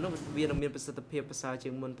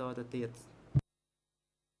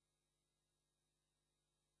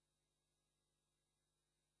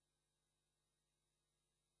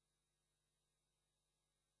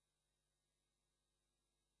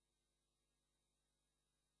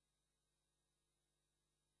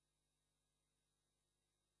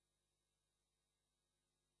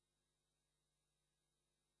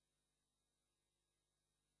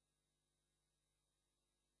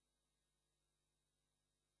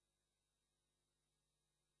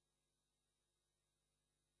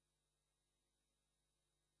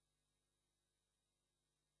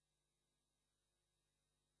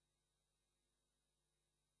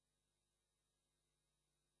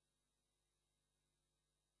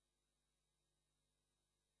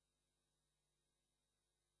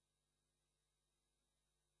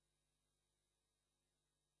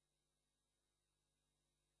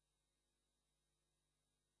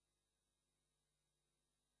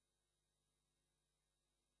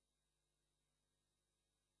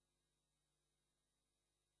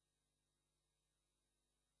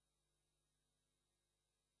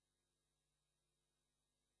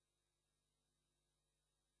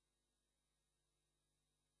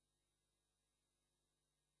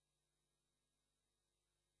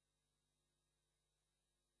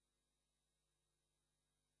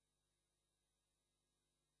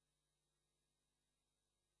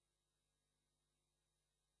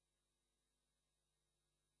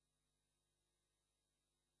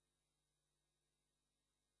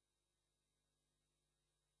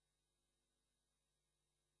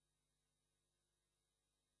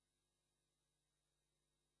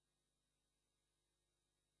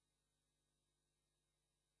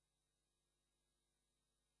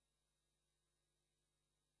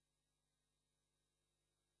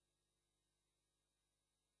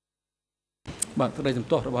 បាទក្តីសំ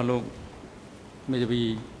ទោសរបស់លោកមេធាវី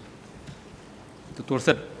ទទួល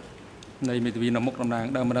សិទ្ធិនៃមេធាវីនៅមុខតំណាង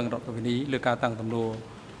ដើមរដ្ឋាភិបាលលើការតាំងទំនួល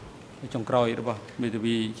ចុងក្រោយរបស់មេធា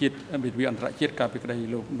វីជាតិមេធាវីអន្តរជាតិការពីក្តី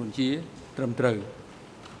លោកនួនជាត្រឹមត្រូវ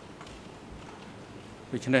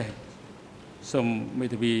ដូច្នេះសូមមេ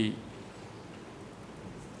ធាវី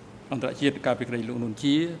អន្តរជាតិការពីក្តីលោកនួន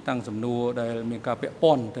ជាតាំងសំណួរដែលមានការពាក់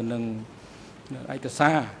ព័ន្ធទៅនឹងឯក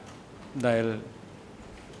សារដែល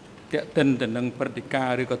ទាក់ទិនទៅនឹងព្រឹត្តិការ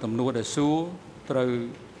ណ៍ឬក៏ទំនួលដែលសួរត្រូវ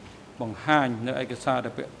បង្ហាញនៅឯកសារដែ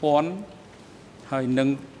លពាក់ព័ន្ធហើយនឹង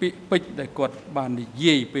ពាក្យពេចន៍ដែលគាត់បាននិ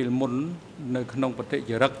យាយពេលមុននៅក្នុងបទ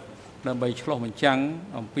ចរិតដើម្បីឆ្លោះបញ្ចាំង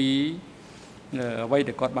អំពីអ្វី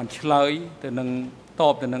ដែលគាត់បានឆ្លើយទៅនឹងត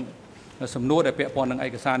បទៅនឹងសំណួរដែលពាក់ព័ន្ធនឹងឯ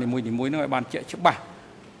កសារនីមួយៗនោះឲ្យបានជាក់ច្បាស់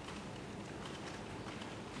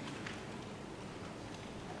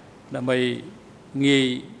ដើម្បីងាយ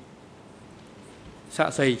សា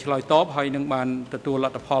ក់សីឆ្លើយតបហើយនឹងបានទទួលល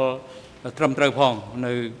ទ្ធផលត្រឹមត្រូវផង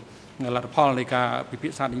នៅលទ្ធផលនៃការពិភា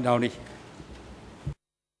ក្សានេះដល់នេះ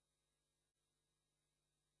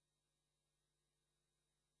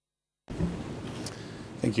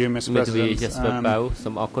Thank you, Mr. President.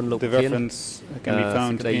 The reference can be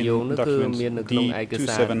found in document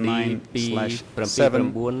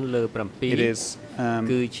D279/7. It is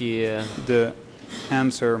the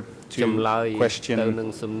answer to question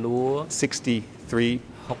 63.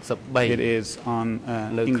 It is on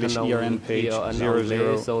English ERN page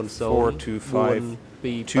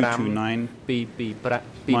 00425-229.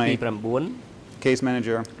 My case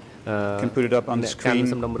manager can put it up on the screen,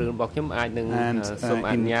 and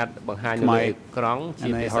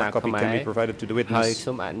a hard copy can be provided to the witness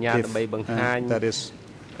if that is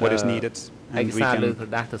what is needed, and we can then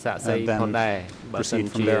proceed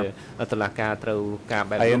from there.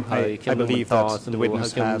 I believe that the witness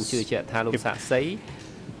has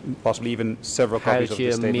possibly even several copies of the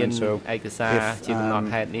statement, so if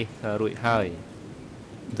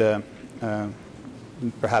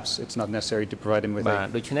perhaps it's not necessary to provide him with a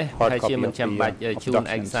hard copy of the document.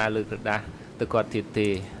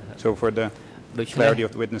 So for the clarity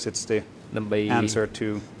of the witness, it's the answer to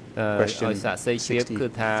question 63.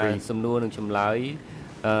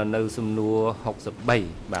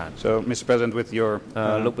 So, Mr. President, with your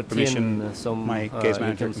permission, my case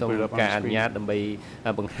manager can put it up on the screen.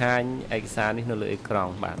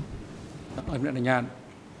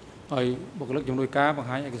 ឲ្យបុគ្គលិកជំនួយការបង្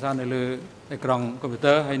ហាញឯកសារនៅលើអេក្រង់កុំព្យូ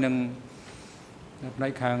ទ័រហើយនឹងផ្នែ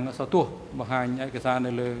កខាងអក្សរទស្សន៍បង្ហាញឯកសារ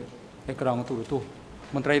នៅលើអេក្រង់ទូរទស្សន៍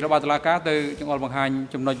មន្ត្រីរបស់តុលាការទៅចង្អុលបង្ហាញ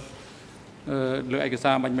ចំណុចលើឯក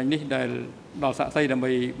សារបាញ់មិញនេះដែលដល់សាក្សីដើម្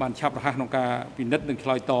បីបានឆាប់រហ័សក្នុងការពិនិត្យនិងឆ្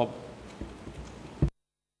លើយតប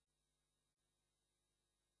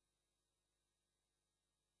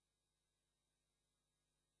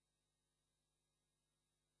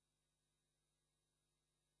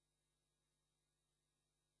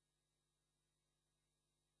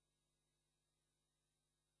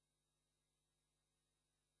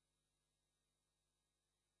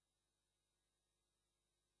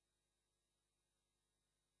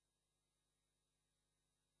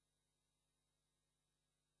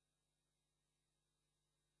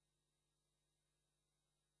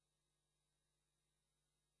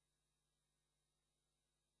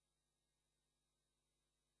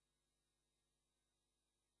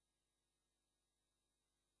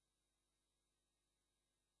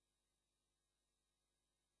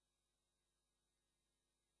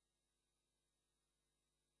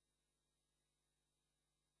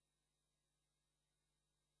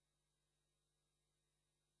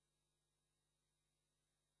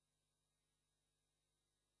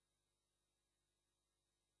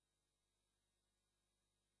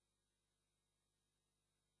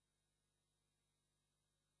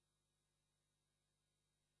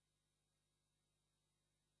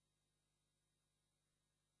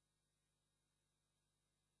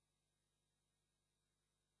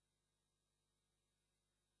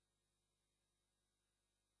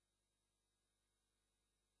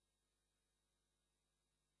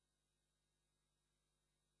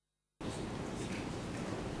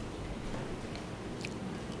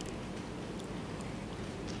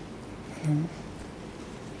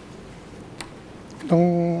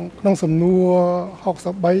ក្នុងសំណួរ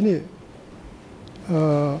63នេះ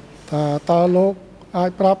ថាតើលោកអាច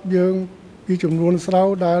ប្រាប់យើងពីចំនួនស្រូវ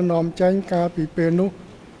ដែលនាំចេញកាលពីពេលនោះ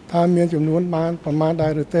ថាមានចំនួនបានប្រមាណដែ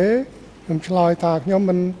រឬទេខ្ញុំឆ្លើយថាខ្ញុំ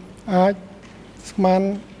មិនអាចស្មា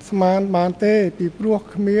នបានទេពីព្រោះ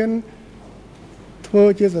គ្មានធ្វើ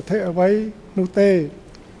ជាស្ថិអ្វីនោះទេ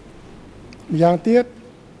ម្យ៉ាងទៀត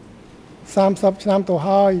30ឆ្នាំទៅ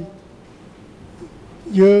ហើយ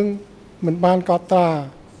យើង មិនបានកត់ត្រា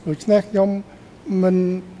ដូច្នេះខ្ញុំមិន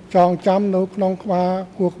ចងចាំនៅក្នុងក្បាល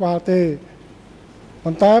គួរក្បាលទេ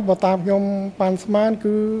ប៉ុន្តែបើតាមខ្ញុំប៉ាន់ស្មាន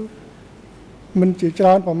គឺមិនជាច្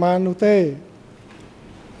រើនប្រមាណនោះទេ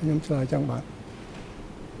ខ្ញុំឆ្លើយចឹងបាទ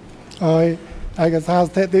ហើយឯកសារ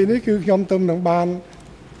ស្ថិតិនេះគឺខ្ញុំទៅនឹងបាន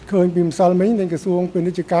ឃើញពីម្សិលមិញនៃក្រសួងពា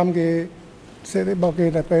ណិជ្ជកម្មគេស្ថិតិរបស់គេ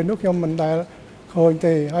តែពេលនោះខ្ញុំមិនដែលឃើញ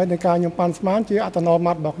ទេហើយในការខ្ញុំប៉ាន់ស្មានជាអត្តនោ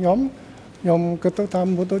ម័តរបស់ខ្ញុំគិតទៅតាម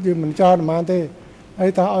មុនទៅជាមិនច្រើនប្រហែលទេហើយ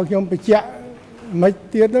តើឲ្យខ្ញុំបញ្ជាក់មិន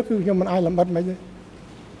ទៀតនោះគឺខ្ញុំមិនអាចលម្អិតមិនទេ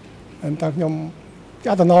តែខ្ញុំ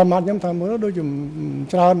អត្តនោម័តខ្ញុំថាមើលដូចជា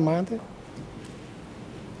ច្រើនប្រហែលទេ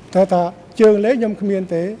តែថាជើងលេខខ្ញុំគ្មាន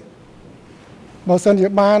ទេបើសិនជា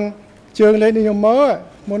បានជើងលេខនេះខ្ញុំមើល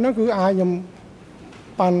មុនហ្នឹងគឺអាចខ្ញុំ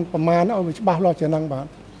ប៉ាន់ប្រមាណឲ្យវាច្បាស់លាស់ជាងហ្នឹងបាទ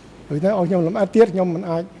ព្រោះតែឲ្យខ្ញុំលម្អិតទៀតខ្ញុំមិន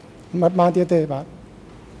អាចលម្អិតបានទៀតទេបាទ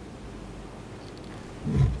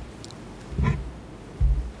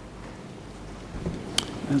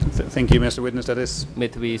Thank you, Mr. Witness. That is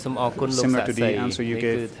similar to the answer you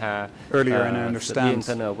gave earlier, and I understand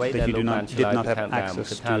that you did not have access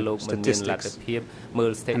to statistics,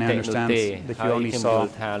 and I understand that you only saw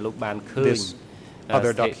this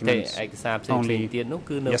other document only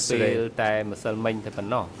yesterday.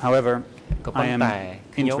 However, I am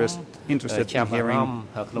interested in hearing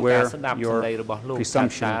where your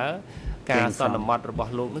presumption came from.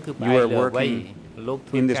 You are working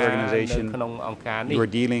in this organization, you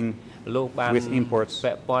are dealing with imports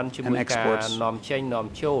and exports,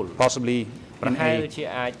 possibly in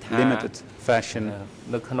a limited fashion,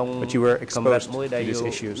 but you were exposed to these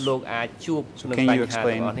issues. So can you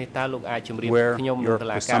explain where your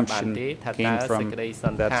presumption came from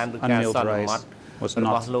that unmilled rice was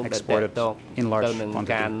not exported in large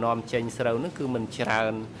quantity?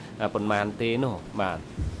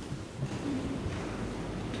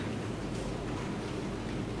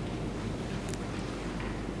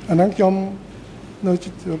 អាហ្នឹងខ្ញុំនៅ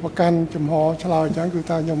ប្រកាន់ចំហឆ្លើយអញ្ចឹងគឺ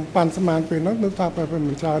ថាខ្ញុំប៉ាន់ស្មានពេលហ្នឹងនឹងថាប្រហែល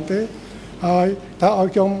មិនច្រើនទេហើយថាឲ្យ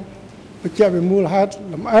ខ្ញុំបញ្ជាក់ពីមូលហេតុ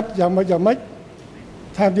លម្អិតយ៉ាងម៉េច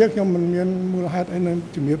ថាទៀតខ្ញុំមិនមានមូលហេតុអីនឹង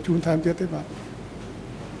ជំរាបជូនថែមទៀតទេបាទ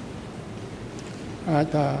អាច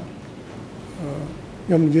ថាខ្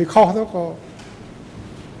ញុំនិយាយខុសទៅក៏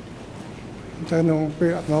តែក្នុងពេ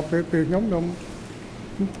លអត់ដល់ពេលខ្ញុំ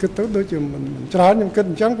គិតទៅដូចជាមិនច្រើនខ្ញុំគិត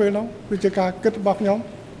អញ្ចឹងពេលហ្នឹងវាជាការគិតរបស់ខ្ញុំ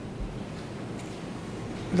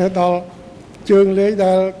តែដល់ជើងលេខ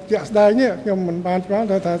ដែលជាក់ស្ដែងនេះខ្ញុំមិនបានច្បាស់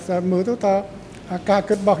តែមើលទៅថាការ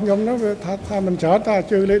គិតរបស់ខ្ញុំនោះវាថាមិនច្រើនតែ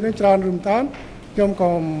ជើងលេខនេះច្រើនឬមិនច្រើនខ្ញុំក៏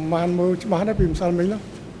មិនបានមើលច្បាស់ដែរពីម្សិលមិញនោះ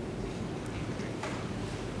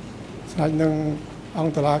ស្ដេចនឹងអង្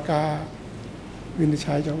គតុលាការវិនិច្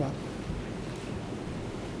ឆ័យចុះបាទ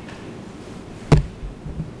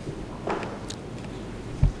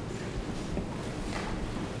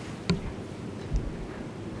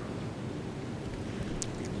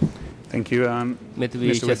Thank you, Mr.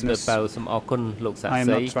 Witness. I am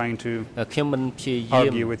not trying to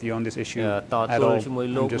argue with you on this issue at all.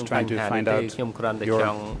 I'm just trying to find out your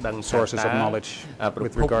sources of knowledge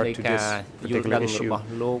with regard to this particular issue.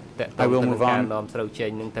 I will move on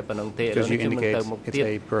because you indicate it's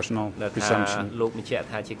a personal presumption.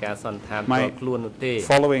 My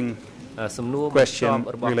following question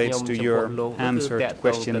relates to your answer to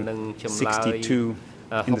question 62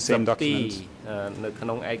 in the same document,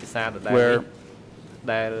 where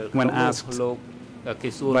when asked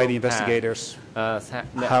by the investigators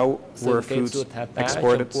how were foods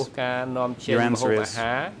exported, your answer is,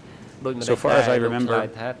 so far as I remember,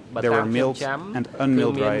 there were milled and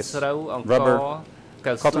unmilled rice, rubber,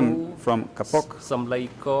 cotton from kapok,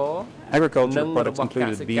 agricultural products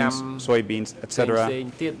included beans, soybeans, etc.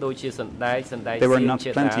 There were not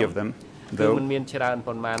plenty of them, though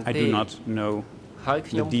I do not know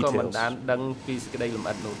the details.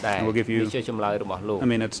 I will give you a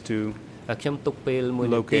minute to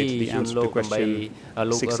locate the answer to question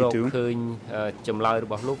 62.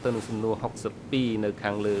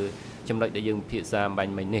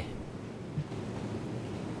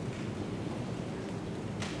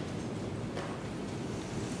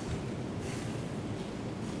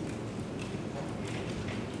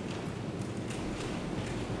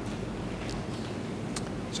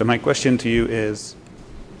 So my question to you is,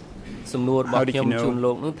 how did you know,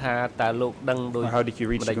 or how did you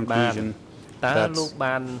reach the conclusion that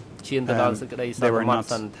there were not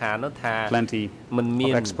plenty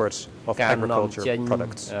of exports of agriculture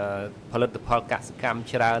products?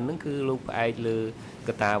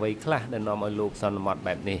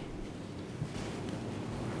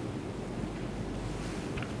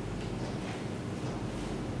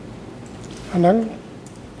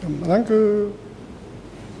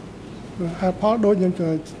 ហេតុផលដូចខ្ញុំ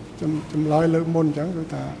ចម្លើយលើកមុនអញ្ចឹងគឺ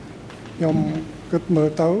ថាខ្ញុំគិតមើល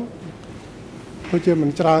ទៅដូចជាមិ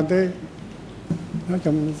នច្រើនទេខ្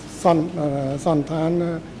ញុំសន្តាន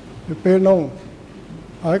ពេលនោះ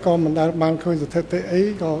ហើយក៏មិនដែលបានឃើញស្ថិតិអី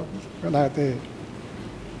ក៏ដែរទេ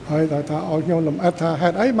ហើយតែថាឲ្យខ្ញុំលំអិតថាហេ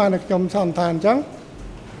តុអីបានតែខ្ញុំសន្តានអញ្ចឹង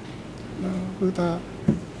គឺថា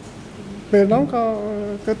ពេលនោះក៏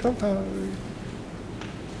គិតទៅថា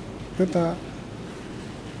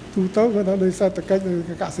ទូទៅគឺថាដោយសេដ្ឋកិច្ចឬ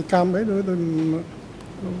កសិកម្មអីដូច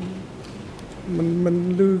មិន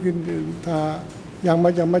លឺគេថាយ៉ាងម៉េ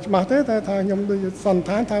ចច្បាស់ទេតែថាខ្ញុំដូចសន្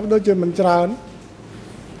តានថាដូចជាមិនច្រើន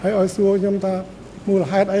ហើយឲ្យសួរខ្ញុំថាមូល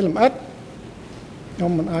ហេតុអីលំអិតខ្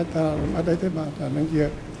ញុំមិនអាចថាលំអិតអីទេបាទតែនឹងជា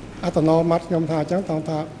អត្តនោម័តខ្ញុំថាអញ្ចឹងតោះ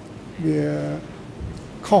ថាវា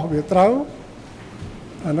ខុសវាត្រូវ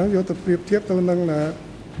អាហ្នឹងយកទៅប្រៀបធៀបទៅនឹង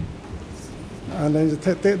អានៃស្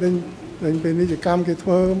ថិតិដែលពាណិជ្ជកម្មគេធ្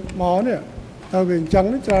វើមកនេះតើវាអញ្ចឹង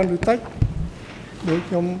នេះច្រើនឬតិចដូច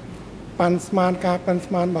ខ្ញុំប៉ាន់ស្មានការប៉ាន់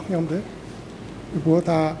ស្មានរបស់ខ្ញុំទេពីព្រោះ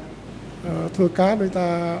ថាធ្វើការដោយថា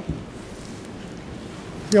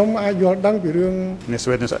ខ្ញុំអាចយល់ដឹងពីរឿង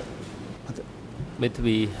មេធា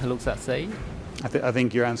វីលោកសាក់សី I think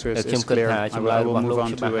your answer is clear. I will move on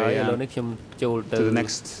to the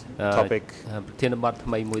next topic,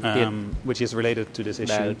 which is related to this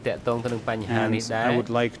issue. And I would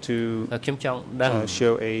like to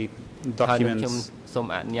show a document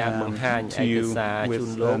to you with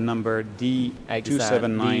number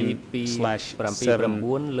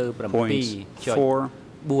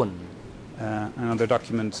D279/7.4. Another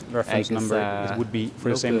document reference number would be for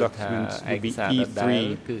the same document would be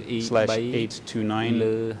E3/829.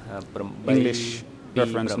 English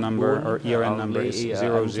reference number or ERN number is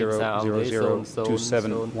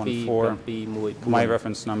 00002714. My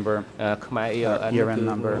reference number ERN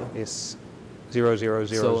number is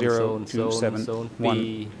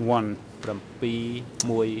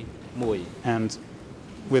 00002711. And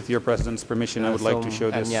with your President's permission, I would like to show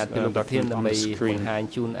this document on the screen. And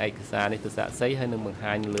it's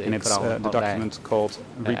the document called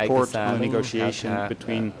Report on the Negotiation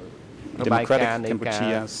between Democratic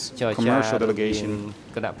Kampuchea's Commercial Delegation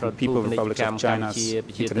and the People's Republic of China's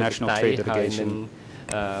International Trade Delegation.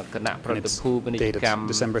 And it's dated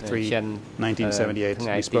December 3, 1978.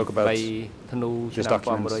 We spoke about this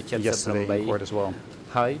document yesterday in court as well.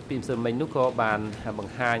 Do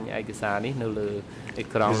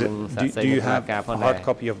you have a hard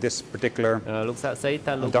copy of this particular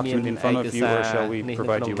document in front of you, or shall we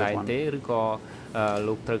provide you with one?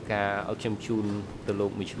 លោកត្រូវការឲ្យខ្ញុំជូនទៅលោ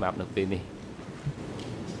កមួយច្បាប់នៅពេលនេះ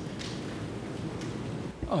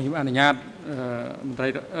ខ្ញុំអនុញ្ញាតមន្ត្រី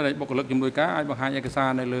បុគ្គលិកជំនួយការឲ្យបង្ហាញឯកសារ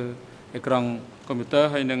នៅលើអេក្រង់កុំព្យូទ័រ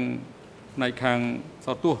ហើយនឹងផ្នែកខាង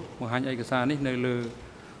សោតទស្សន៍បង្ហាញឯកសារនេះនៅលើ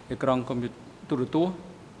អេក្រង់កុំព្យូទ័រទូរទស្សន៍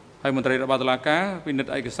ហើយមន្ត្រីរបស់តុលាការពិនិត្យ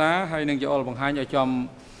ឯកសារហើយនឹងយកបង្ហាញឲ្យចំ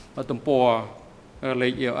ទំព័រលេ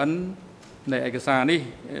ខ EON នៃឯកសារនេះ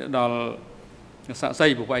ដល់សាក់សី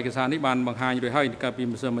ព្រោះឯកសារនេះបានបង្ហាញរួចហើយកាលពី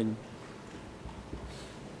ម្សិលមិញ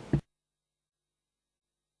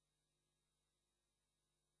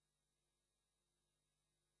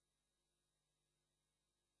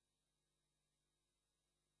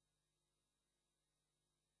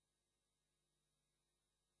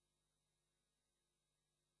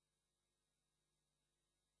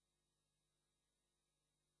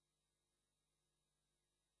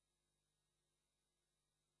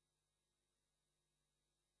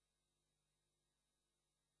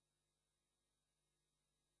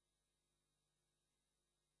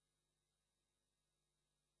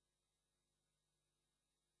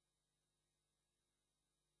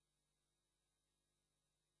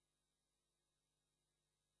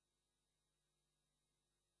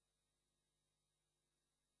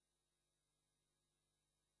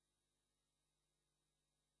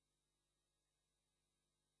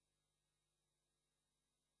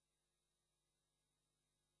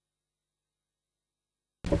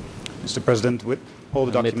Mr. President, with all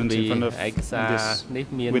the documents in front of this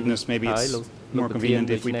witness, maybe it's more convenient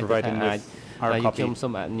if we provide him with our copy so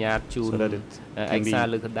that it can be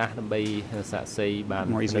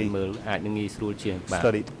more easily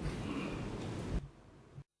studied.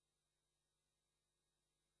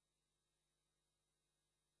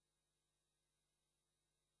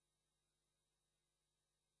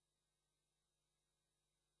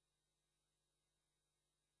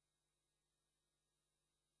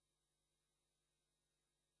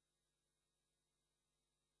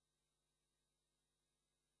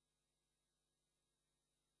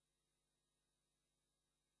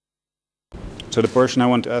 So the portion I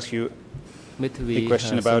want to ask you a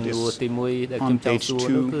question about is on page 2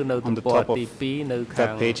 on the top of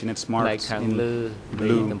that page, and it's marked in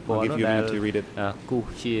blue. I'll give you a minute to read it. គូស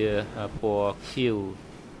ជាពណ៌ខៀវ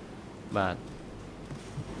បាទ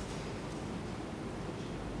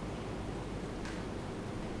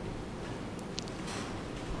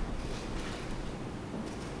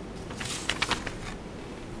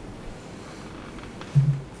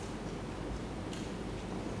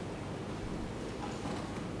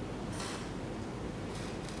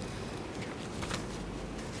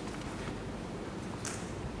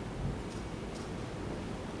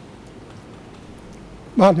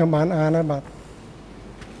បាទខ្ញុំបានអានហើយបាទ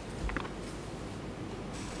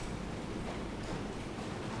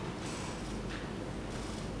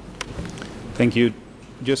Thank you.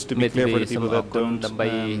 Just to be clear for the people that don't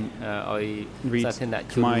read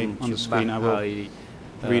Khmer on the screen, I will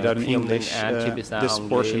read out in English. This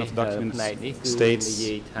portion of the document states,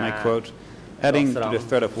 and I quote, adding to the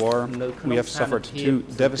threat of war, we have suffered 2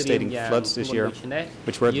 devastating floods this year,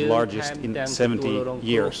 which were the largest in 70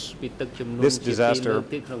 years. This disaster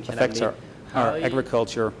affects our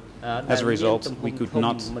agriculture. As a result, we could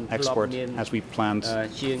not export as we planned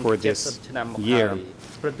for this year.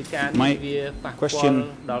 My question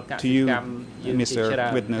to you, Mr.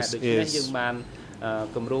 Witness, is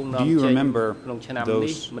do you remember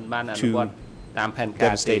those 2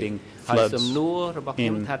 devastating floods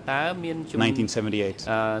in 1978?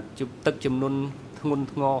 ទឹកចំនួនធ្ងន់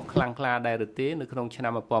ធ្ងរខ្លាំងក្លាដែរឬទេនៅក្នុងឆ្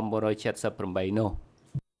នាំ1978នោះ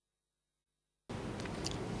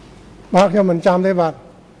បាទខ្ញុំមិនចាំទេបាទ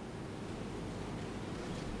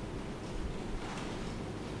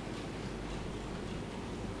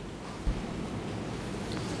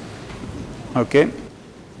Okay.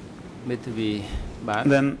 មេធាវីបាទ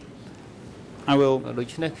Then I will ដូ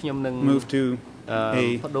ច្នេះខ្ញុំនឹង move to a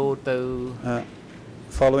បដូរទៅ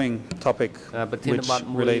following topic ប្រធានបទ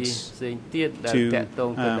មួយផ្សេងទៀតដែលតកត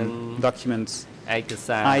ងទៅនឹង documents ឯក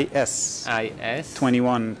សារ IS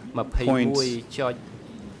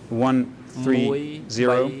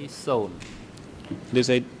 21.130. It is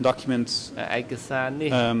a document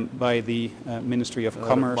by the Ministry of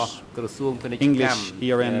Commerce. English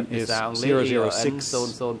ERN is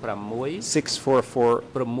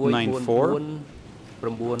 006-64494.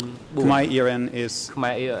 Khmer ERN is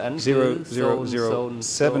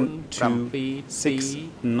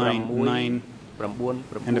 000726999,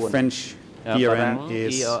 and the French ERN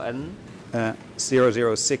is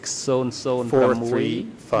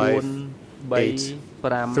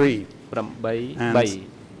 006-43583. And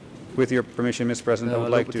with your permission, Mr. President, I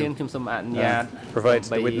would like to provide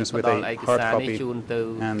the witness with a hard copy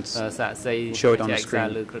and show it on the screen.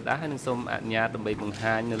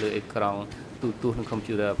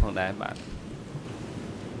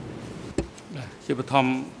 ជាបឋម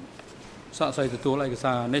សាកសីទទួលឯក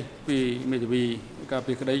សារនេះពីមេធាវីការ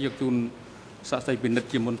ពីក្តីយកជូនសាកសីពិនិត្យ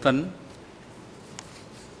ជាមុនសិន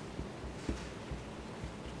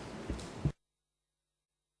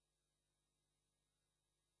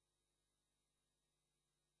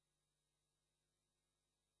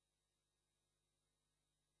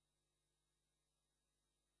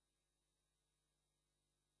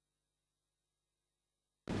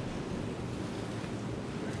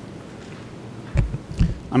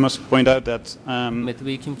I must point out that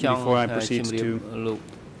before I proceed to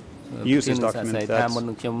use this document, that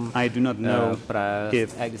I do not know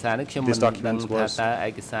if this document was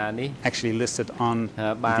actually listed on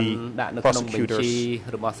the prosecutor's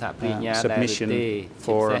submission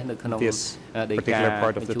for this particular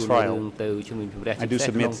part of the trial. I do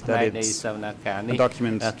submit that it's a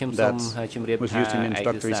document that was used in the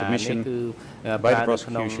introductory submission by the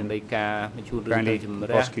prosecution. Apparently,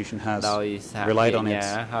 the prosecution has relied on it.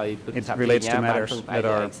 It relates to matters that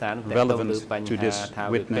are relevant to this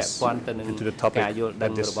witness and to the topic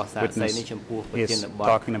that this witness is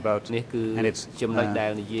talking about, and it's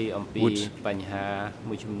would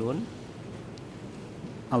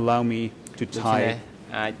allow me to tie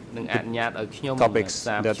topics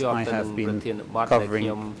that I have been covering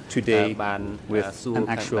today with an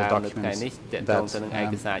actual document that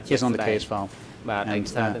is on the case file and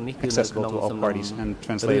accessible to all parties and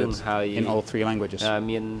translated in all 3 languages. So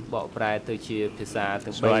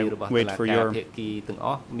I wait for your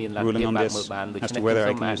ruling on this as to whether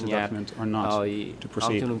I can use the document or not to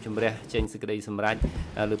proceed.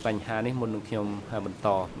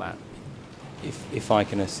 If I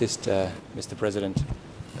can assist, Mr. President,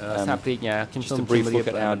 just a brief look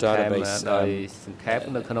at our database.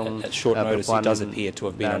 At short notice, it does appear to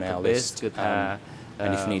have been on our list.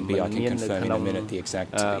 And if need be, I can confirm in a minute the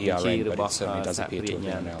exact ERN, but it certainly does appear to have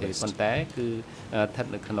been on our list. ប៉ុន្តែគឺស្ថិត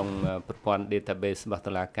នៅក្នុងប្រព័ន្ធ database របស់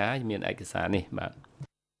តុលាការមានឯកសារនេះបាទ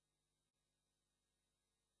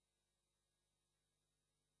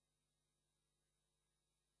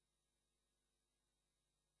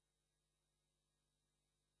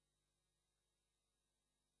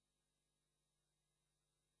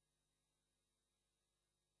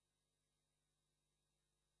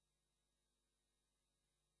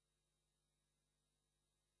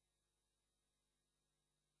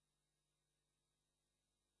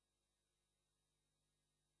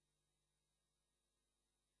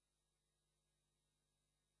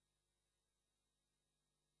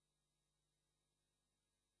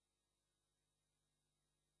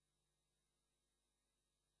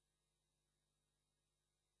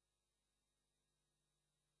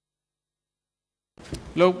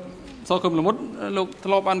លោកសកឹមលមុតលោកធ្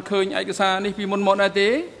លាប់បានឃើញឯកសារនេះពីមុនមកដែរទេ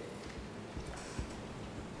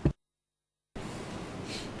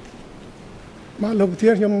បាទលោកប្រធា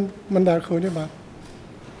នខ្ញុំមិនដែលឃើញទេបាទ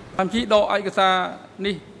តាមជីដកឯកសារ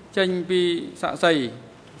នេះចេញពីសាក្សី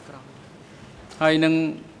ហើយនឹង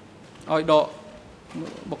ឲ្យដក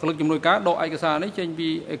បុគ្គលិកជំនួយការដកឯកសារនេះចេញពី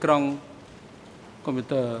អេក្រង់កុំព្យូ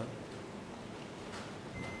ទ័រ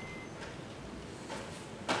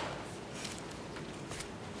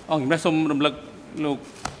អង្គជំនះសូមរំលឹកលោក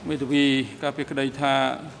មេធាវីការពីក្តីថា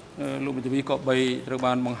លោកមេធាវីក៏បីត្រូវ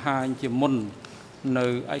បានបង្ហាញជាមុននៅ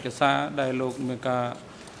ឯកសារដែលលោក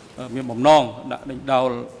មានបំណងដាក់ដេញដោល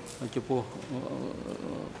ចំពោះ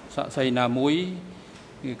សាក្សីណាមួយ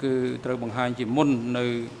គឺត្រូវបង្ហាញជាមុននៅ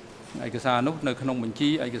ឯកសារនោះនៅក្នុងបញ្ជី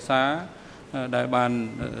ឯកសារដែលបាន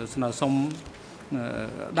ស្នើសុំ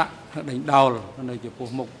ដាក់ដេញដោលនៅចំពោះ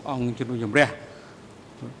មុខអង្គជំនុំជម្រះ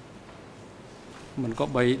มันក៏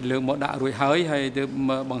បីលើកមកដាក់រួចហើយទៅ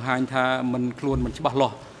បង្ហាញថាมันខ្លួនมันច្បាស់លា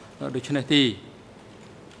ស់ដូច្នេះទី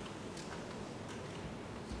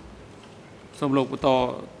សូមលោកបន្ត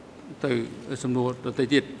ទៅសំណួរដទៃ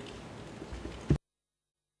ទៀត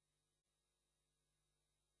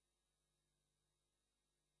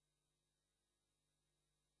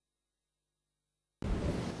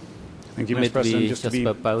Thank you, Mr. President. Just to be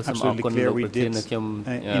absolutely clear, we did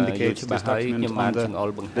indicate this document on the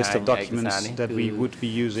list of documents that we would be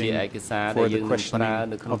using for the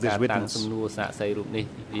questioning of this witness.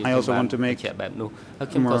 I also want to make a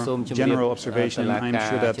more general observation. I'm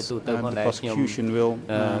sure that the prosecution will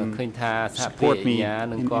support me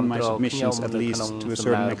in my submissions, at least to a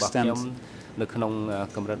certain extent.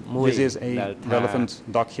 This is a relevant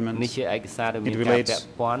document. It relates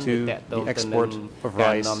to the export of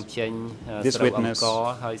rice. This witness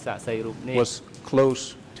was close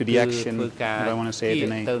to the action, if I want to say it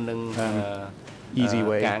in a easy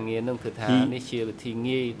way.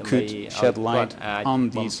 He could shed light on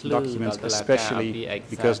these documents, especially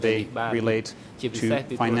because they relate to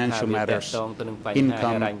financial matters,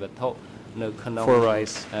 income for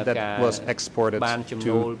rice that was exported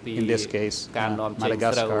to, in this case,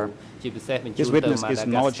 Madagascar. This witness is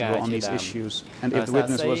knowledgeable on these issues, and if the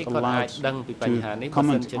witness was allowed to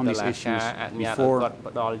comment on these issues before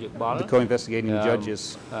the co-investigating judges,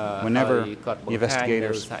 whenever the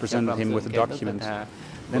investigators presented him with a document,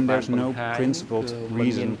 then there's no principled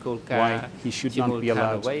reason why he should not be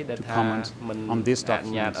allowed to comment on this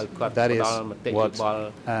document. That is what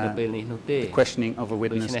the questioning of a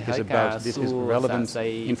witness is about. This is relevant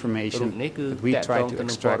information that we try to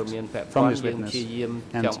extract from this witness,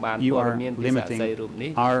 and you are limiting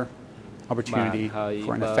our opportunity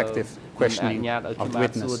for an effective questioning of the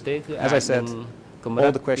witness. As I said,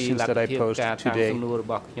 all the questions that I posed today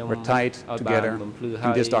were tied together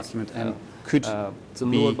in this document and could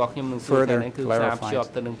be further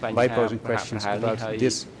clarified by posing questions about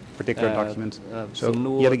this particular document. So,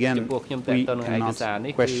 yet again, we cannot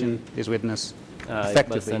question this witness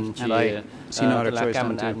effectively, and I see no other choice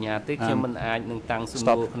than to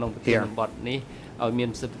stop here. ឲ្យមាន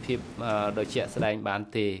សិទ្ធិភាពដោយជាក់ស្ដែងបាន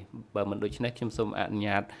ទេបើមិនដូច្នេះខ្ញុំសូមអនុញ្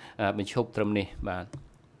ញាតបញ្ឈប់ត្រឹមនេះបាទ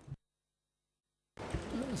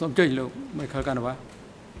សូមជើញលោកមិនខលកានវ៉ា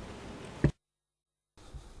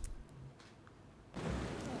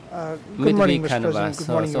Good morning, Mr. President. Good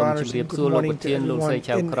morning, Your Honors. Good morning to everyone in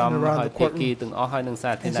and around the courtroom.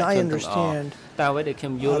 As I understand,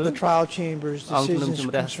 the trial chamber's decisions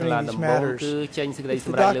concerning these matters, if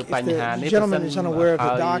the gentleman is unaware of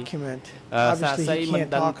the document, obviously he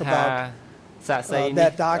can't talk about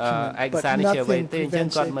that document, but nothing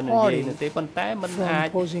prevents a party from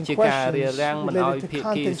posing questions related to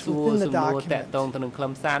contents within the document.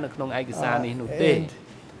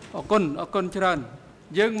 អរគុណច្រើន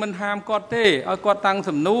យើងមិនហាមគាត់ទេឲ្យគាត់តាំង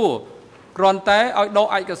សំណួរ គ្រាន់តែឲ្យដក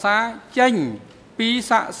ឯកសារចេញពី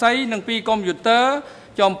សាកសីនិងពីកុំព្យូទ័រ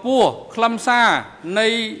ចំពោះខ្លឹមសារ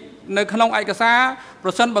នៅក្នុងឯកសារប្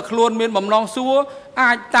រសិនបើខ្លួនមានបំណងសួរ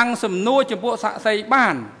អាចតាំងសំណួរចំពោះសាកសីបា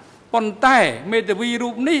នប៉ុន្តែមេធាវីរូ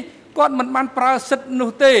បនេះគាត់មិនបានប្រើសិទ្ធិនោះ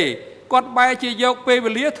ទេគាត់បែរជាយកពេល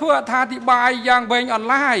វេលាធ្វើអត្ថាធិប្បាយយ៉ាងវែងអន្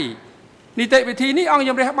លាយនីតិវិធីនេះអង្គ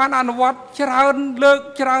ជំរះបានអនុវត្តច្រើនលើក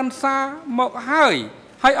ច្រើនសារមកហើយ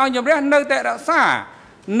អង្គជំរះនៅតែរក្សា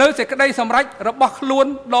នៅសេចក្តីសម្រេចរបស់ខ្លួន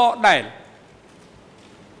ដដែល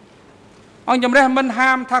អង្គជំរះមិន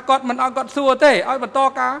ហាមថាគាត់មិនឲ្យគាត់សួរទេឲ្យបន្ត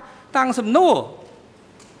ការតាំងសំណួរ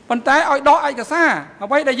ប៉ុន្តែឲ្យដកឯកសារអ្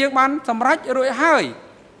វីដែលយើងបានសម្រេចរួចហើយ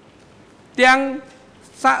ទាំង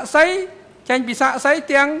សាកសីចេញពីសាកសី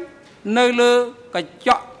ទាំងនៅលើកញ្ច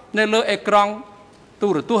ក់នៅលើអេក្រង់ទូ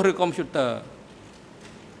រទស្សន៍ឬកុំព្យូទ័រ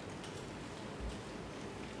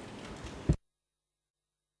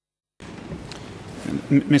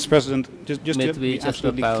Mr. President, just to be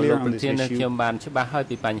absolutely clear on this issue,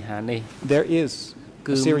 there is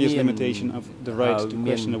a serious limitation of the right to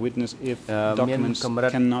question a witness if documents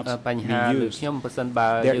cannot be used.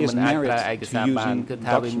 There is merit to using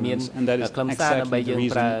documents, and that is exactly the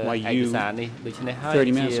reason why you,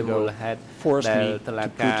 30 minutes ago, forced me to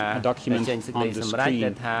put a document on the screen.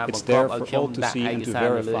 It's there for all to see and to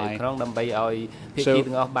verify. So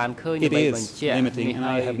it is limiting, and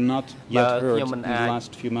I have not yet heard in the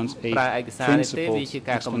last few months a principled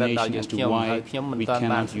explanation as to why we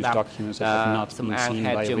cannot use documents that have not been seen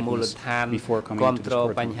by a witness before coming into this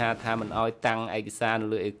courtroom. បញ្ហាថាមិនឲ្យតាំងឯកសារនៅ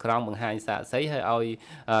លើអេក្រង់បង្ហាញសាកសីហើយឲ្យ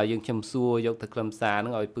យើងខ្ញុំសួរយកទៅខ្លឹមសារនឹ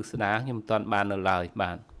ងឲ្យពិស្ដារខ្ញុំមិនទាន់បាននៅឡើយ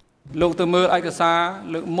បាទលោកទៅមើលឯកសារ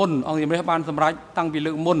លើកមុនអង្គជំរះបានសម្រេចតាំងពី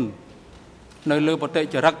លើកមុននៅលើបតិ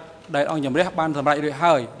ចរិកដែលអង្គជំរះបានសម្រេចរួច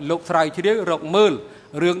ហើយលោកស្រាវជ្រាវរកមើល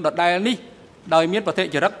រឿងដដែលនេះដោយមានបតិ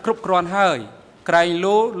ចរិកគ្រប់គ្រាន់ហើយក្រែង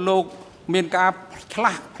លោកមានការផ្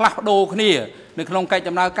លាស់ប្ដូរគ្នានៅក្នុងកិច្ច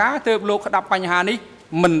ដំណើរការទើបលោកក្តាប់បញ្ហានេះ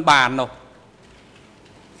មិនបាននោះ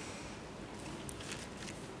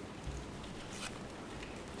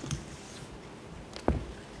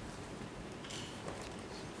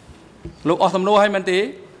លោកអស់សំណួរឲ្យមែនទេ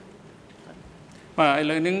បាទឥ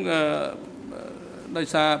ឡូវនេះដោយ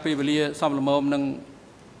សារពេលវេលាសមល្មមនឹង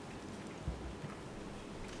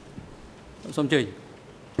សូមជើញ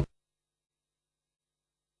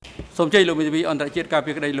លោកមេធាវីអន្តរជាតិការ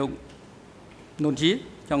ពារក្តីលោកនួនជា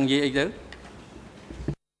ចង់និយាយអីទៅ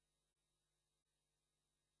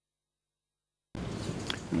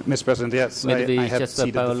Mr. President, yes, I have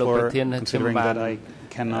ceded the floor considering that I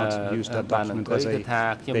cannot use that document as a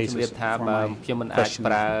basis for my questioning.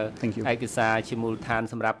 Thank you. ឯកសារជាមូលដ្ឋាន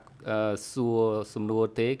សម្រាប់សួរសំណួរ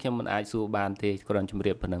ទេខ្ញុំមិនអាចសួរបានទេគ្រាន់ជម្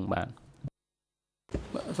រាបប៉ុណ្ណឹងបាទ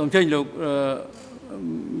សូមអញ្ជើញលោក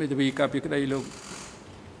មេធាវីការពារក្តីលោក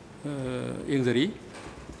អៀងសេរី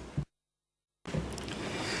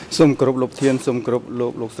សូមគោរពលោកប្រធានសូមគោរព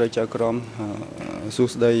លោកស្រីចៅក្រមសួ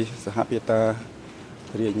ស្តីសហភាតា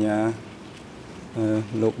រាជញ្ញា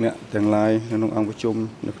លោកអ្នកទាំងឡាយនៅក្នុងអង្គប្រជុំ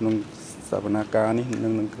នៅក្នុងសវនាការនេះនិ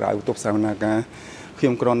ងក្រៅទប់សវនាការខ្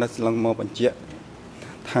ញុំគ្រាន់តែស្លឹងមកបញ្ជាក់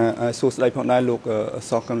ថាសួស្តីផងដែរលោក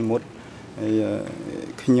សកលមុតហើយ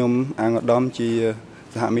ខ្ញុំអាងឧត្តមជា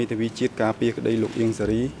សហមេធាវីជាតិការពារក្តីលោកអៀងសេ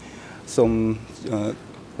រីសូម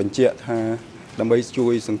បញ្ជាក់ថាដើម្បីជួ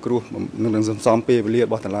យសង្គ្រោះនិងសន្សំពេលវេលារ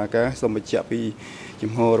បស់តុលាការសូមបញ្ជាក់ពី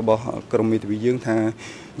ជំហររបស់ក្រុមមេធាវីយើងថា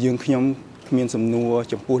យើងខ្ញុំគ្មានសំណួរ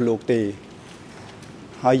ចំពោះលោកទេ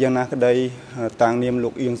ហើយយ៉ាងណាក្តីតាំងនាមលោ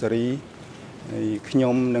កអៀងសេរីហើយខ្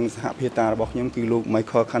ញុំនិងសហភាតារបស់ខ្ញុំគឺលោក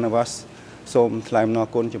Michael Canavas សូមថ្លែងអំណរ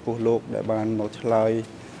គុណចំពោះលោកដែលបានមកឆ្លើយ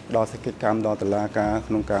ដល់សកម្មកម្មដល់តុលាការ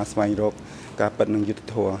ក្នុងការស្វែងរកការពិតនិងយុត្តិ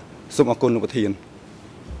ធម៌សូមអរគុណលោកប្រធាន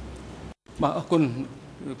បាទអរគុណ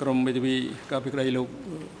ក្រុមមេធាវីការពារក្តីលោក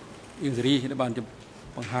អៀងសេរីដែលបាន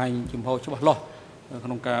បង្ហាញជំហរច្បាស់លាស់ក្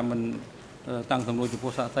នុងការមិនតាំងសំណួរចំ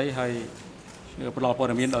ពោះសាកសីហើយផ្ដល់ព័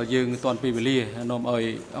ត៌មានដល់យើងទាន់ពេលវេលានាំឲ្យ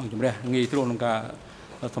អង្គជំរះងាយស្រួលក្នុងការ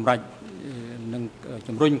សម្រេចនិង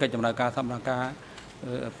ជំរុញកិច្ចដំណើរការសម្រាប់ការ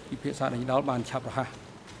ពិភាក្សានេះដល់បានឆាប់រហ័ស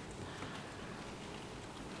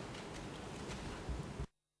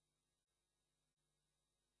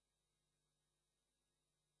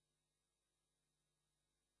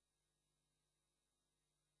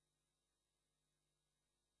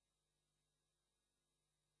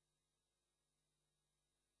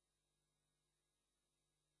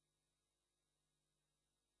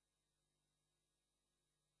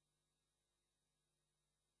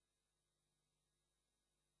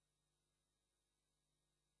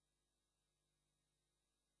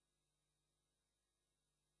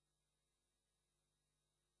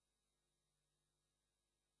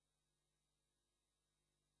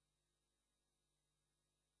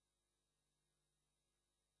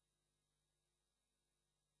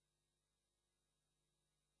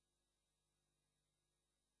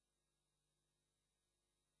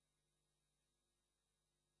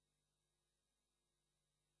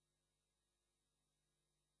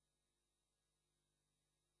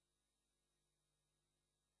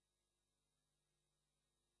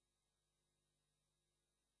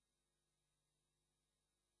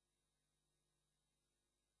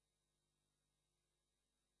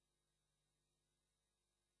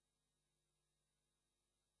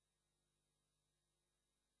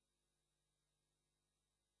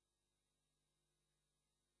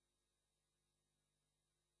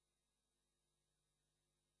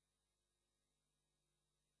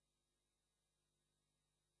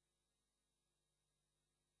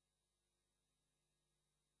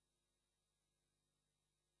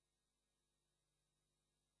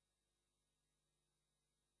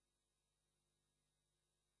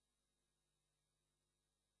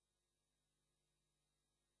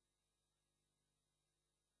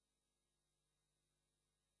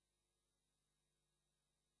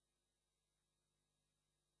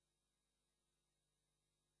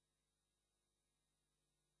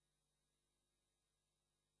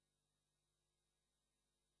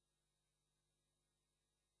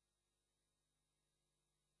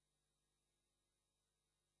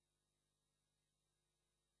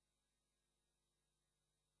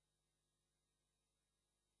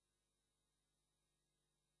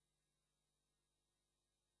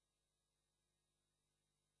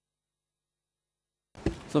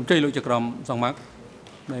សូមជ័យលោកចក្រមសង្មាក់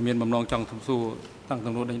ដែលមានបំណងចង់សួរតាំង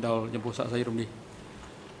ទំនួលដេញដោលចំពោះសាក់សីរំនេះ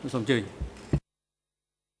សូមជ័យ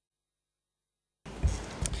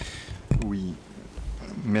Oui.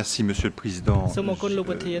 Merci, Monsieur le Président.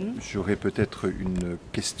 J'aurais peut-être une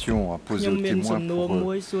question à poser aux témoins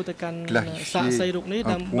pour clarifier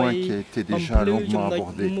un point qui a été déjà longuement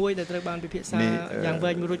abordé. Mais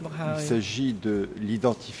il s'agit de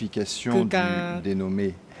l'identification du dénommé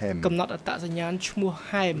Hem.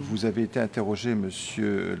 Vous avez été interrogé,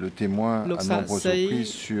 Monsieur le témoin, à nombreuses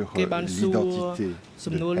reprises sur l'identité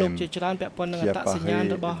de Hem qui apparaît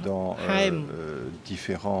dans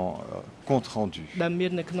différents comptes rendus. Vous avez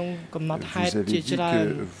dit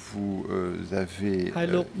que vous avez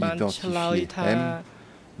identifié Hem,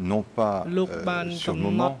 non pas sur le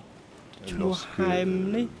moment, lorsque,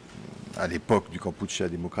 à l'époque du Kampuchea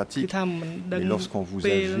démocratique, mais lorsqu'on vous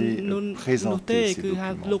avait présenté ces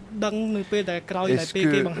documents. Est-ce que,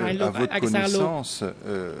 à votre connaissance,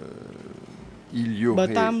 il y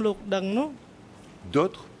aurait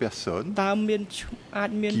d'autres personnes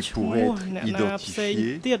qui pourraient être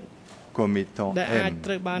identifiées comme étant M,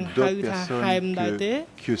 d'autres personnes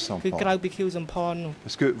que Sampan?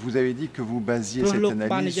 Parce que vous avez dit que vous basiez cette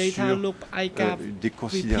analyse sur des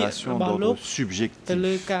considérations d'ordre subjectif.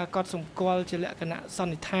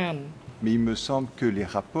 Mais il me semble que les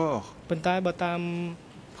rapports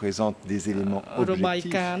présentent des éléments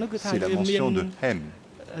objectifs. C'est la mention de Hem.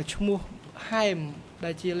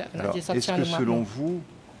 Alors, est-ce que selon vous,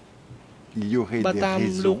 il y aurait des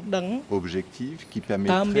raisons objectives qui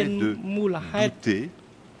permettraient de douter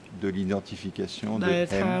de l'identification de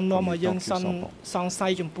Hem comme étant que Sampan?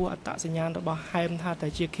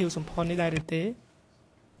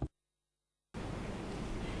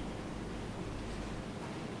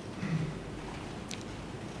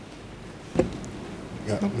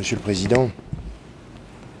 Monsieur le Président,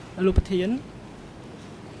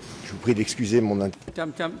 je vous prie d'excuser mon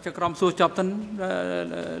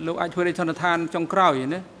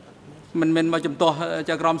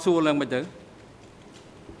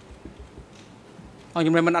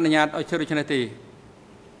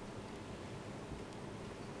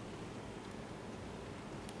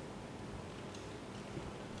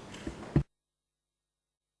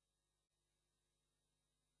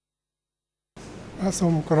សូ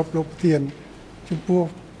មគោរពលោកប្រធានចំពោះ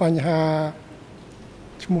បញ្ហា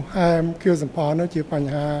ឈ្មោះហែមខៀវសំផននោះជាប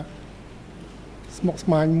ញ្ហាស្មុគស្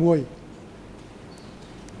មាញមួយ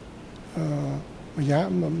ម្យ៉ាង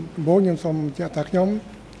ដំបូងខ្ញុំសូមបញ្ជាក់ថាខ្ញុំ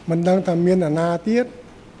មិនដឹងថាមានអាណាទៀត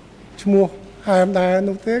ឈ្មោះហែមដែរ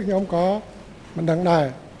នោះទេខ្ញុំក៏មិនដឹងដែរ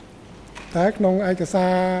តែក្នុងឯកសា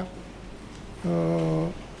រ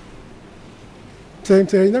ផ្សេ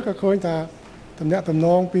ងនោះក៏ឃើញថាតំណាក់តំណ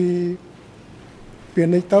ងពីពេល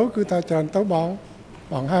នេះទៅគឺថាច្រើនទៅបង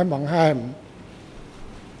ហែម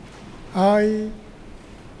ហើយ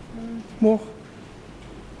ឈ្មោះ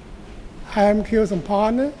ហែមខៀវសំផ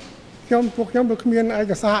នពួកខ្ញុំក៏គ្មានឯ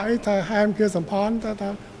កសារអីថាហែមខៀវសំផនតែថា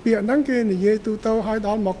ពាក្យហ្នឹងគេនិយាយទូទៅឲ្យដ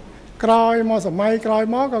ល់មកក្រោយមកសម័យក្រោយ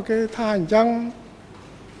មកក៏គេថាអញ្ចឹង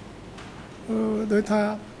ដោយថា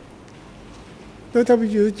វា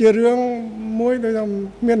ជារឿងមួយដោយថា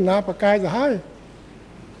មានណាប្រកែកទៅហើយ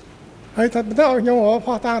ថាទៅខ្ញុំ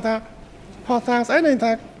ផោះតាំងស្អីនេះ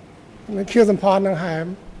ថាខៀវសំផននឹងហែម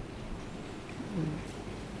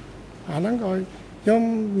អាហ្នឹងក៏ខ្ញុំ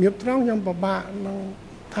រៀបត្រង់ខ្ញុំពិបាកនឹង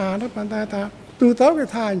ថាទៅប៉ុន្តែថាទូទៅគេ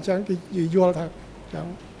ថាអញ្ចឹងគេយល់ថាអញ្ចឹង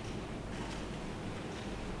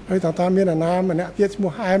ហើយតើមានអាណាម្នាក់ទៀតឈ្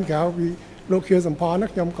មោះហែមក្រៅពីលោកខៀវសំផនហ្នឹ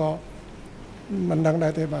ងខ្ញុំក៏មិនដឹងដែ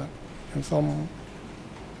រទេបាទខ្ញុំសូម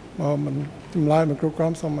មិនចម្លើយមិនគ្រប់គ្រា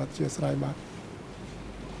ន់សូមអធិស្ឋានបាទ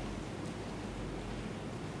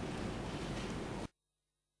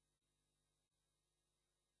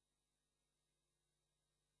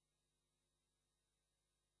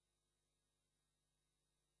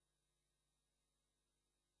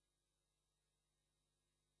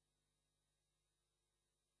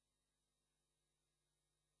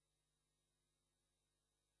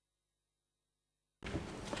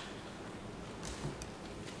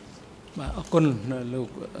បាទអរគុណលោក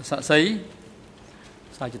សាក់សី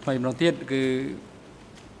សារជាថ្មីម្ដងទៀតគឺ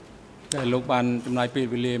ដែលលោកបានចំណាយពេល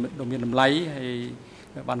វេលាដ៏មានតម្លៃហើយ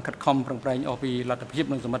បានខិតខំប្រឹងប្រែងអស់ពីលទ្ធភាព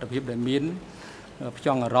និងសមត្ថភាពដែលមានផ្ច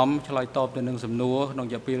ង់អារម្មណ៍ឆ្លើយតបទៅនឹងសំណួរក្នុង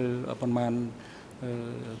រយៈពេលប្រហែល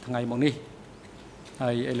ថ្ងៃមកនេះហើ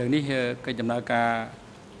យឥឡូវនេះកិច្ចដំណើរការ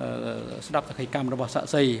ស្ដាប់សកម្មកម្មរបស់សាក់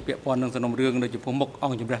សីពាក់ព័ន្ធនឹងសំណុំរឿងនៅចំពោះមុខអ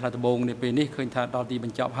ង្គជំរះរដ្ឋដំបងនេះពេលនេះឃើញថាដល់ទីប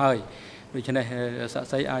ញ្ចប់ហើយដូច្នេះសាក់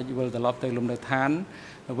សីអាចវិលត្រឡប់ទៅលំនៅឋាន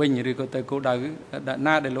វិញឬក៏ទៅគោលដៅ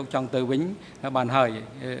ណាដែលលោកចង់ទៅវិញបានហើយ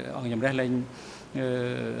អង្គជំរះលែង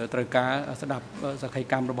ត្រូវការស្ដាប់សក្ខី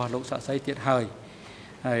កម្មរបស់លោកសាក់សីទៀតហើយ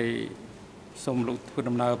ហើយសូមលោកធ្វើ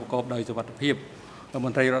ដំណើរប្រកបដោយសុវត្ថិភាពម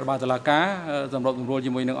ន្ត្រីរដ្ឋបាលតុលាការសម្របសម្រួល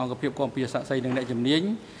ជាមួយនឹងអង្គភាពគាំពារសាក់សីនិងអ្នកជំនាញ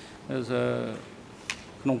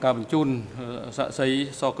ក្នុងការបញ្ជូនសាក់សី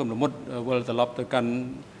សគឹមលមុតវិលត្រឡប់ទៅកាន់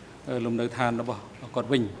លំនៅឋានរបស់គាត់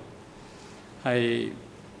វិញហើយ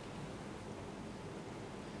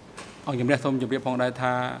អង្គជំនះសូមជម្រាបផងដែរ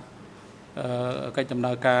ថាកិច្ចដំ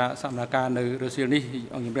ណើរការសកម្មភាពនៅរុស្ស៊ីនេះ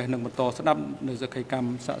អង្គជំនះនឹងបន្តស្ដាប់នៅសក្ខីកម្ម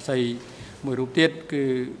សាក់សីមួយរូបទៀតគឺ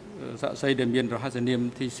សាក់សីដែលមានរហស្សនាម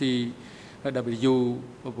TC W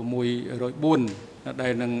 604ដែ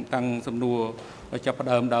លនឹងតាំងសំណួរចាប់ផ្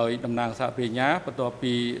ដើមដោយតំណាងសហប្រញ្ញាបន្ទាប់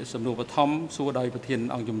ពីសំណួរបឋមសួរដោយប្រធាន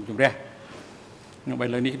អង្គជំរះនៅឥ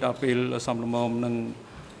ឡូវនេះដល់ពេលសំលមមនឹង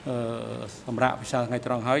សម្រាប់ភាសាថ្ងៃ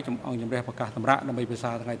ត្រង់ហើយអង្គជំរះប្រកាសសម្រាប់ដើម្បីភា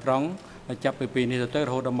សាថ្ងៃត្រង់ចាប់ពីពេលនេះទៅ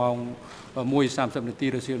រហូតដល់ម៉ោង 1:30 នាទី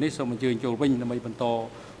រសៀលនេះសូមអញ្ជើញចូលវិញដើម្បីបន្ត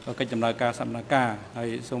កិច្ចដំណើរការសកម្មភាពហើយ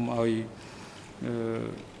សូមឲ្យ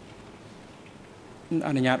អ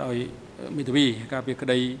នុញ្ញាតឲ្យមេធាវីការពីក្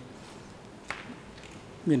តី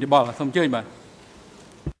មានយោបល់សូមអញ្ជើញបាទ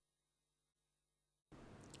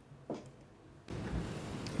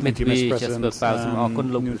មេធាវីជាស្ពើសូមអរគុណ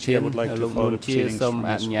លោកជាលោកនួនជាសូម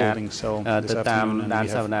អនុញ្ញាតទៅតាមដាន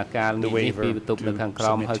សវនាការនេះពីបន្ទប់នៅខាងក្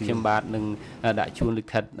រោមហើយខ្ញុំបាទនឹងដាក់ជូនលិ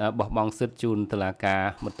ខិតបោះបង់សិទ្ធិជូនតុលាការ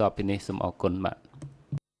បន្ទាប់ពីនេះសូមអរគុណបាទ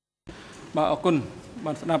អរគុណ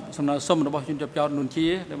បានស្ដាប់សំណើសុំរបស់ជនជាប់ចោតនួនជា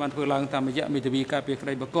ដែលបានធ្វើឡើងតាមរយៈមេធាវីការពីក្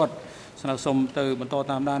តីបកគាត់ស្នើសុំទៅបន្ត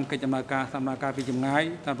តាមដានកិច្ចដំណើរការសកម្មភាពពីចម្ងាយ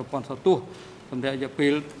តាមប្រព័ន្ធសោទស្សន៍សម្រាប់រយៈពេ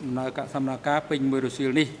លដំណើរការសកម្មភាពពេញមួយរសៀ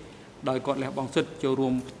លនេះដោយគាត់លះបង់សិទ្ធិចូលរួ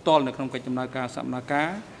មផ្ទាល់នៅក្នុងកិច្ចដំណើរការសកម្មភាព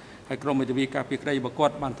ហើយក្រុមមេធាវីការពីក្តីបកគា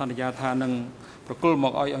ត់បានសន្យាថានឹងប្រគល់ម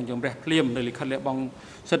កឲ្យអង្គជំរះភ្លាមនៅលិខិតលះបង់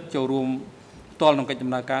សិទ្ធិចូលរួមផ្ទាល់ក្នុងកិច្ច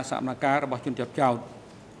ដំណើរការសកម្មភាពរបស់ជនជាប់ចោត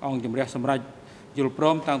អង្គជំរះសម្រាប់យល់ព្រ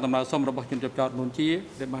មតាមដំណើរសុំរបស់ជនជាប់ចោតនួនជា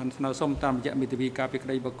ដែលបានស្នើសុំតាមរយៈមេធាវីការពីក្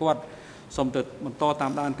តីបកគាត់សូមទៅបន្តតា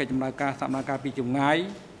មដានកិច្ចដំណើរការសកម្មភាពពីចម្ងាយ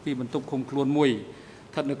ពីបន្ទប់ឃុំខ្លួនមួយ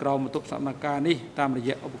ស្ថិតនៅក្រោមបន្ទប់សកម្មភាពនេះតាមរ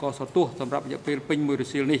យៈឧបករណ៍សោទស្សន៍សម្រាប់រយៈពេលពេញមួយរ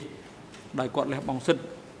សៀលនេះដោយគាត់លះបង់សិទ្ធិ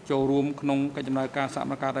ចូលរួមក្នុងកិច្ចដំណើរការសកម្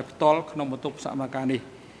មភាពដោយផ្ទាល់ក្នុងបន្ទប់សកម្មភាពនេះ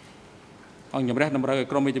អង្គជំរះតម្រូវឲ្យ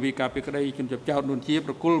ក្រុមមេធាវីការពីក្តីជនជាប់ចោតនួនជា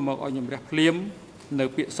ប្រគល់មកឲ្យជំរះភ្លាមនៅ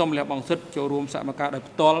ពាក្យសុំលះបង់សិទ្ធិចូលរួមសកម្មភាពដោយ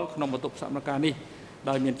ផ្ទាល់ក្នុងបន្ទប់សកម្មភាពនេះ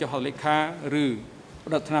ដោយមានចុះហត្ថលេខាឬ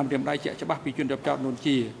ផ្ដល់ថ្នាំរៀបដៃជាក់ច្បាស់ពីជនជាប់ចោតនួន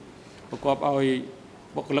ជាប្រកបឲ្យ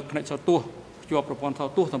បុគ្គលិកផ្នែកសោទស្សន៍ជាប់ប្រព័ន្ធសោ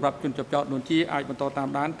ទស្សន៍សម្រាប់ជនជាប់ចោតនួនជាអាចបន្តតាម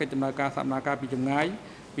ដានកិច្ចដំណើរការសកម្មភាពពីចម្ងាយ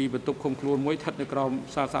ពីបន្ទប់ឃុំខ្លួនមួយស្ថិតនៅក្រោម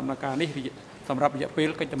សាលសកម្មភាពនេះសម្រាប់រយៈពេល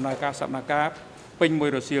កិច្ចដំណើរការសកម្មភាពពេញមួយ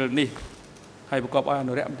រសៀលនេះហើយប្រកបឲ្យអ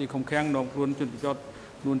នុរិយមន្ត្រីឃុំឃាំងនាំខ្លួនជនជាប់ចោត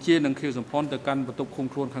នួនជានិងខៀវសំផនទៅកាន់បន្ទប់ឃុំ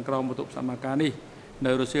ខ្លួនខាងក្រោមបន្ទប់សកម្មភាពនេះ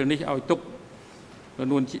នៅរសៀលនេះឲ្យទុកលោក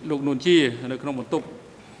នួនជានៅក្នុងបន្ទប់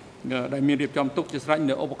ដែលមានរៀបចំទុកជាស្រេច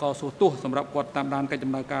នៅឧបករណ៍សោទស្សន៍សម្រាប់គាត់តាមដានកិច្ច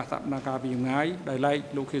ដំណើរការសកម្មភាពពីចម្ងាយដោយឡែក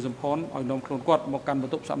លោកខៀវសំផនឲ្យនាំខ្លួនគាត់មកកាន់ប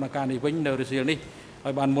ន្ទប់សកម្មភាពនេះវិញនៅរសៀលនេះ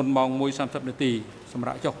ឲ្យបានមុនម៉ោង 1:30 នាទីសម្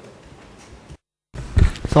រាប់ចុះ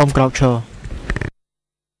សូមក្រោកឈរ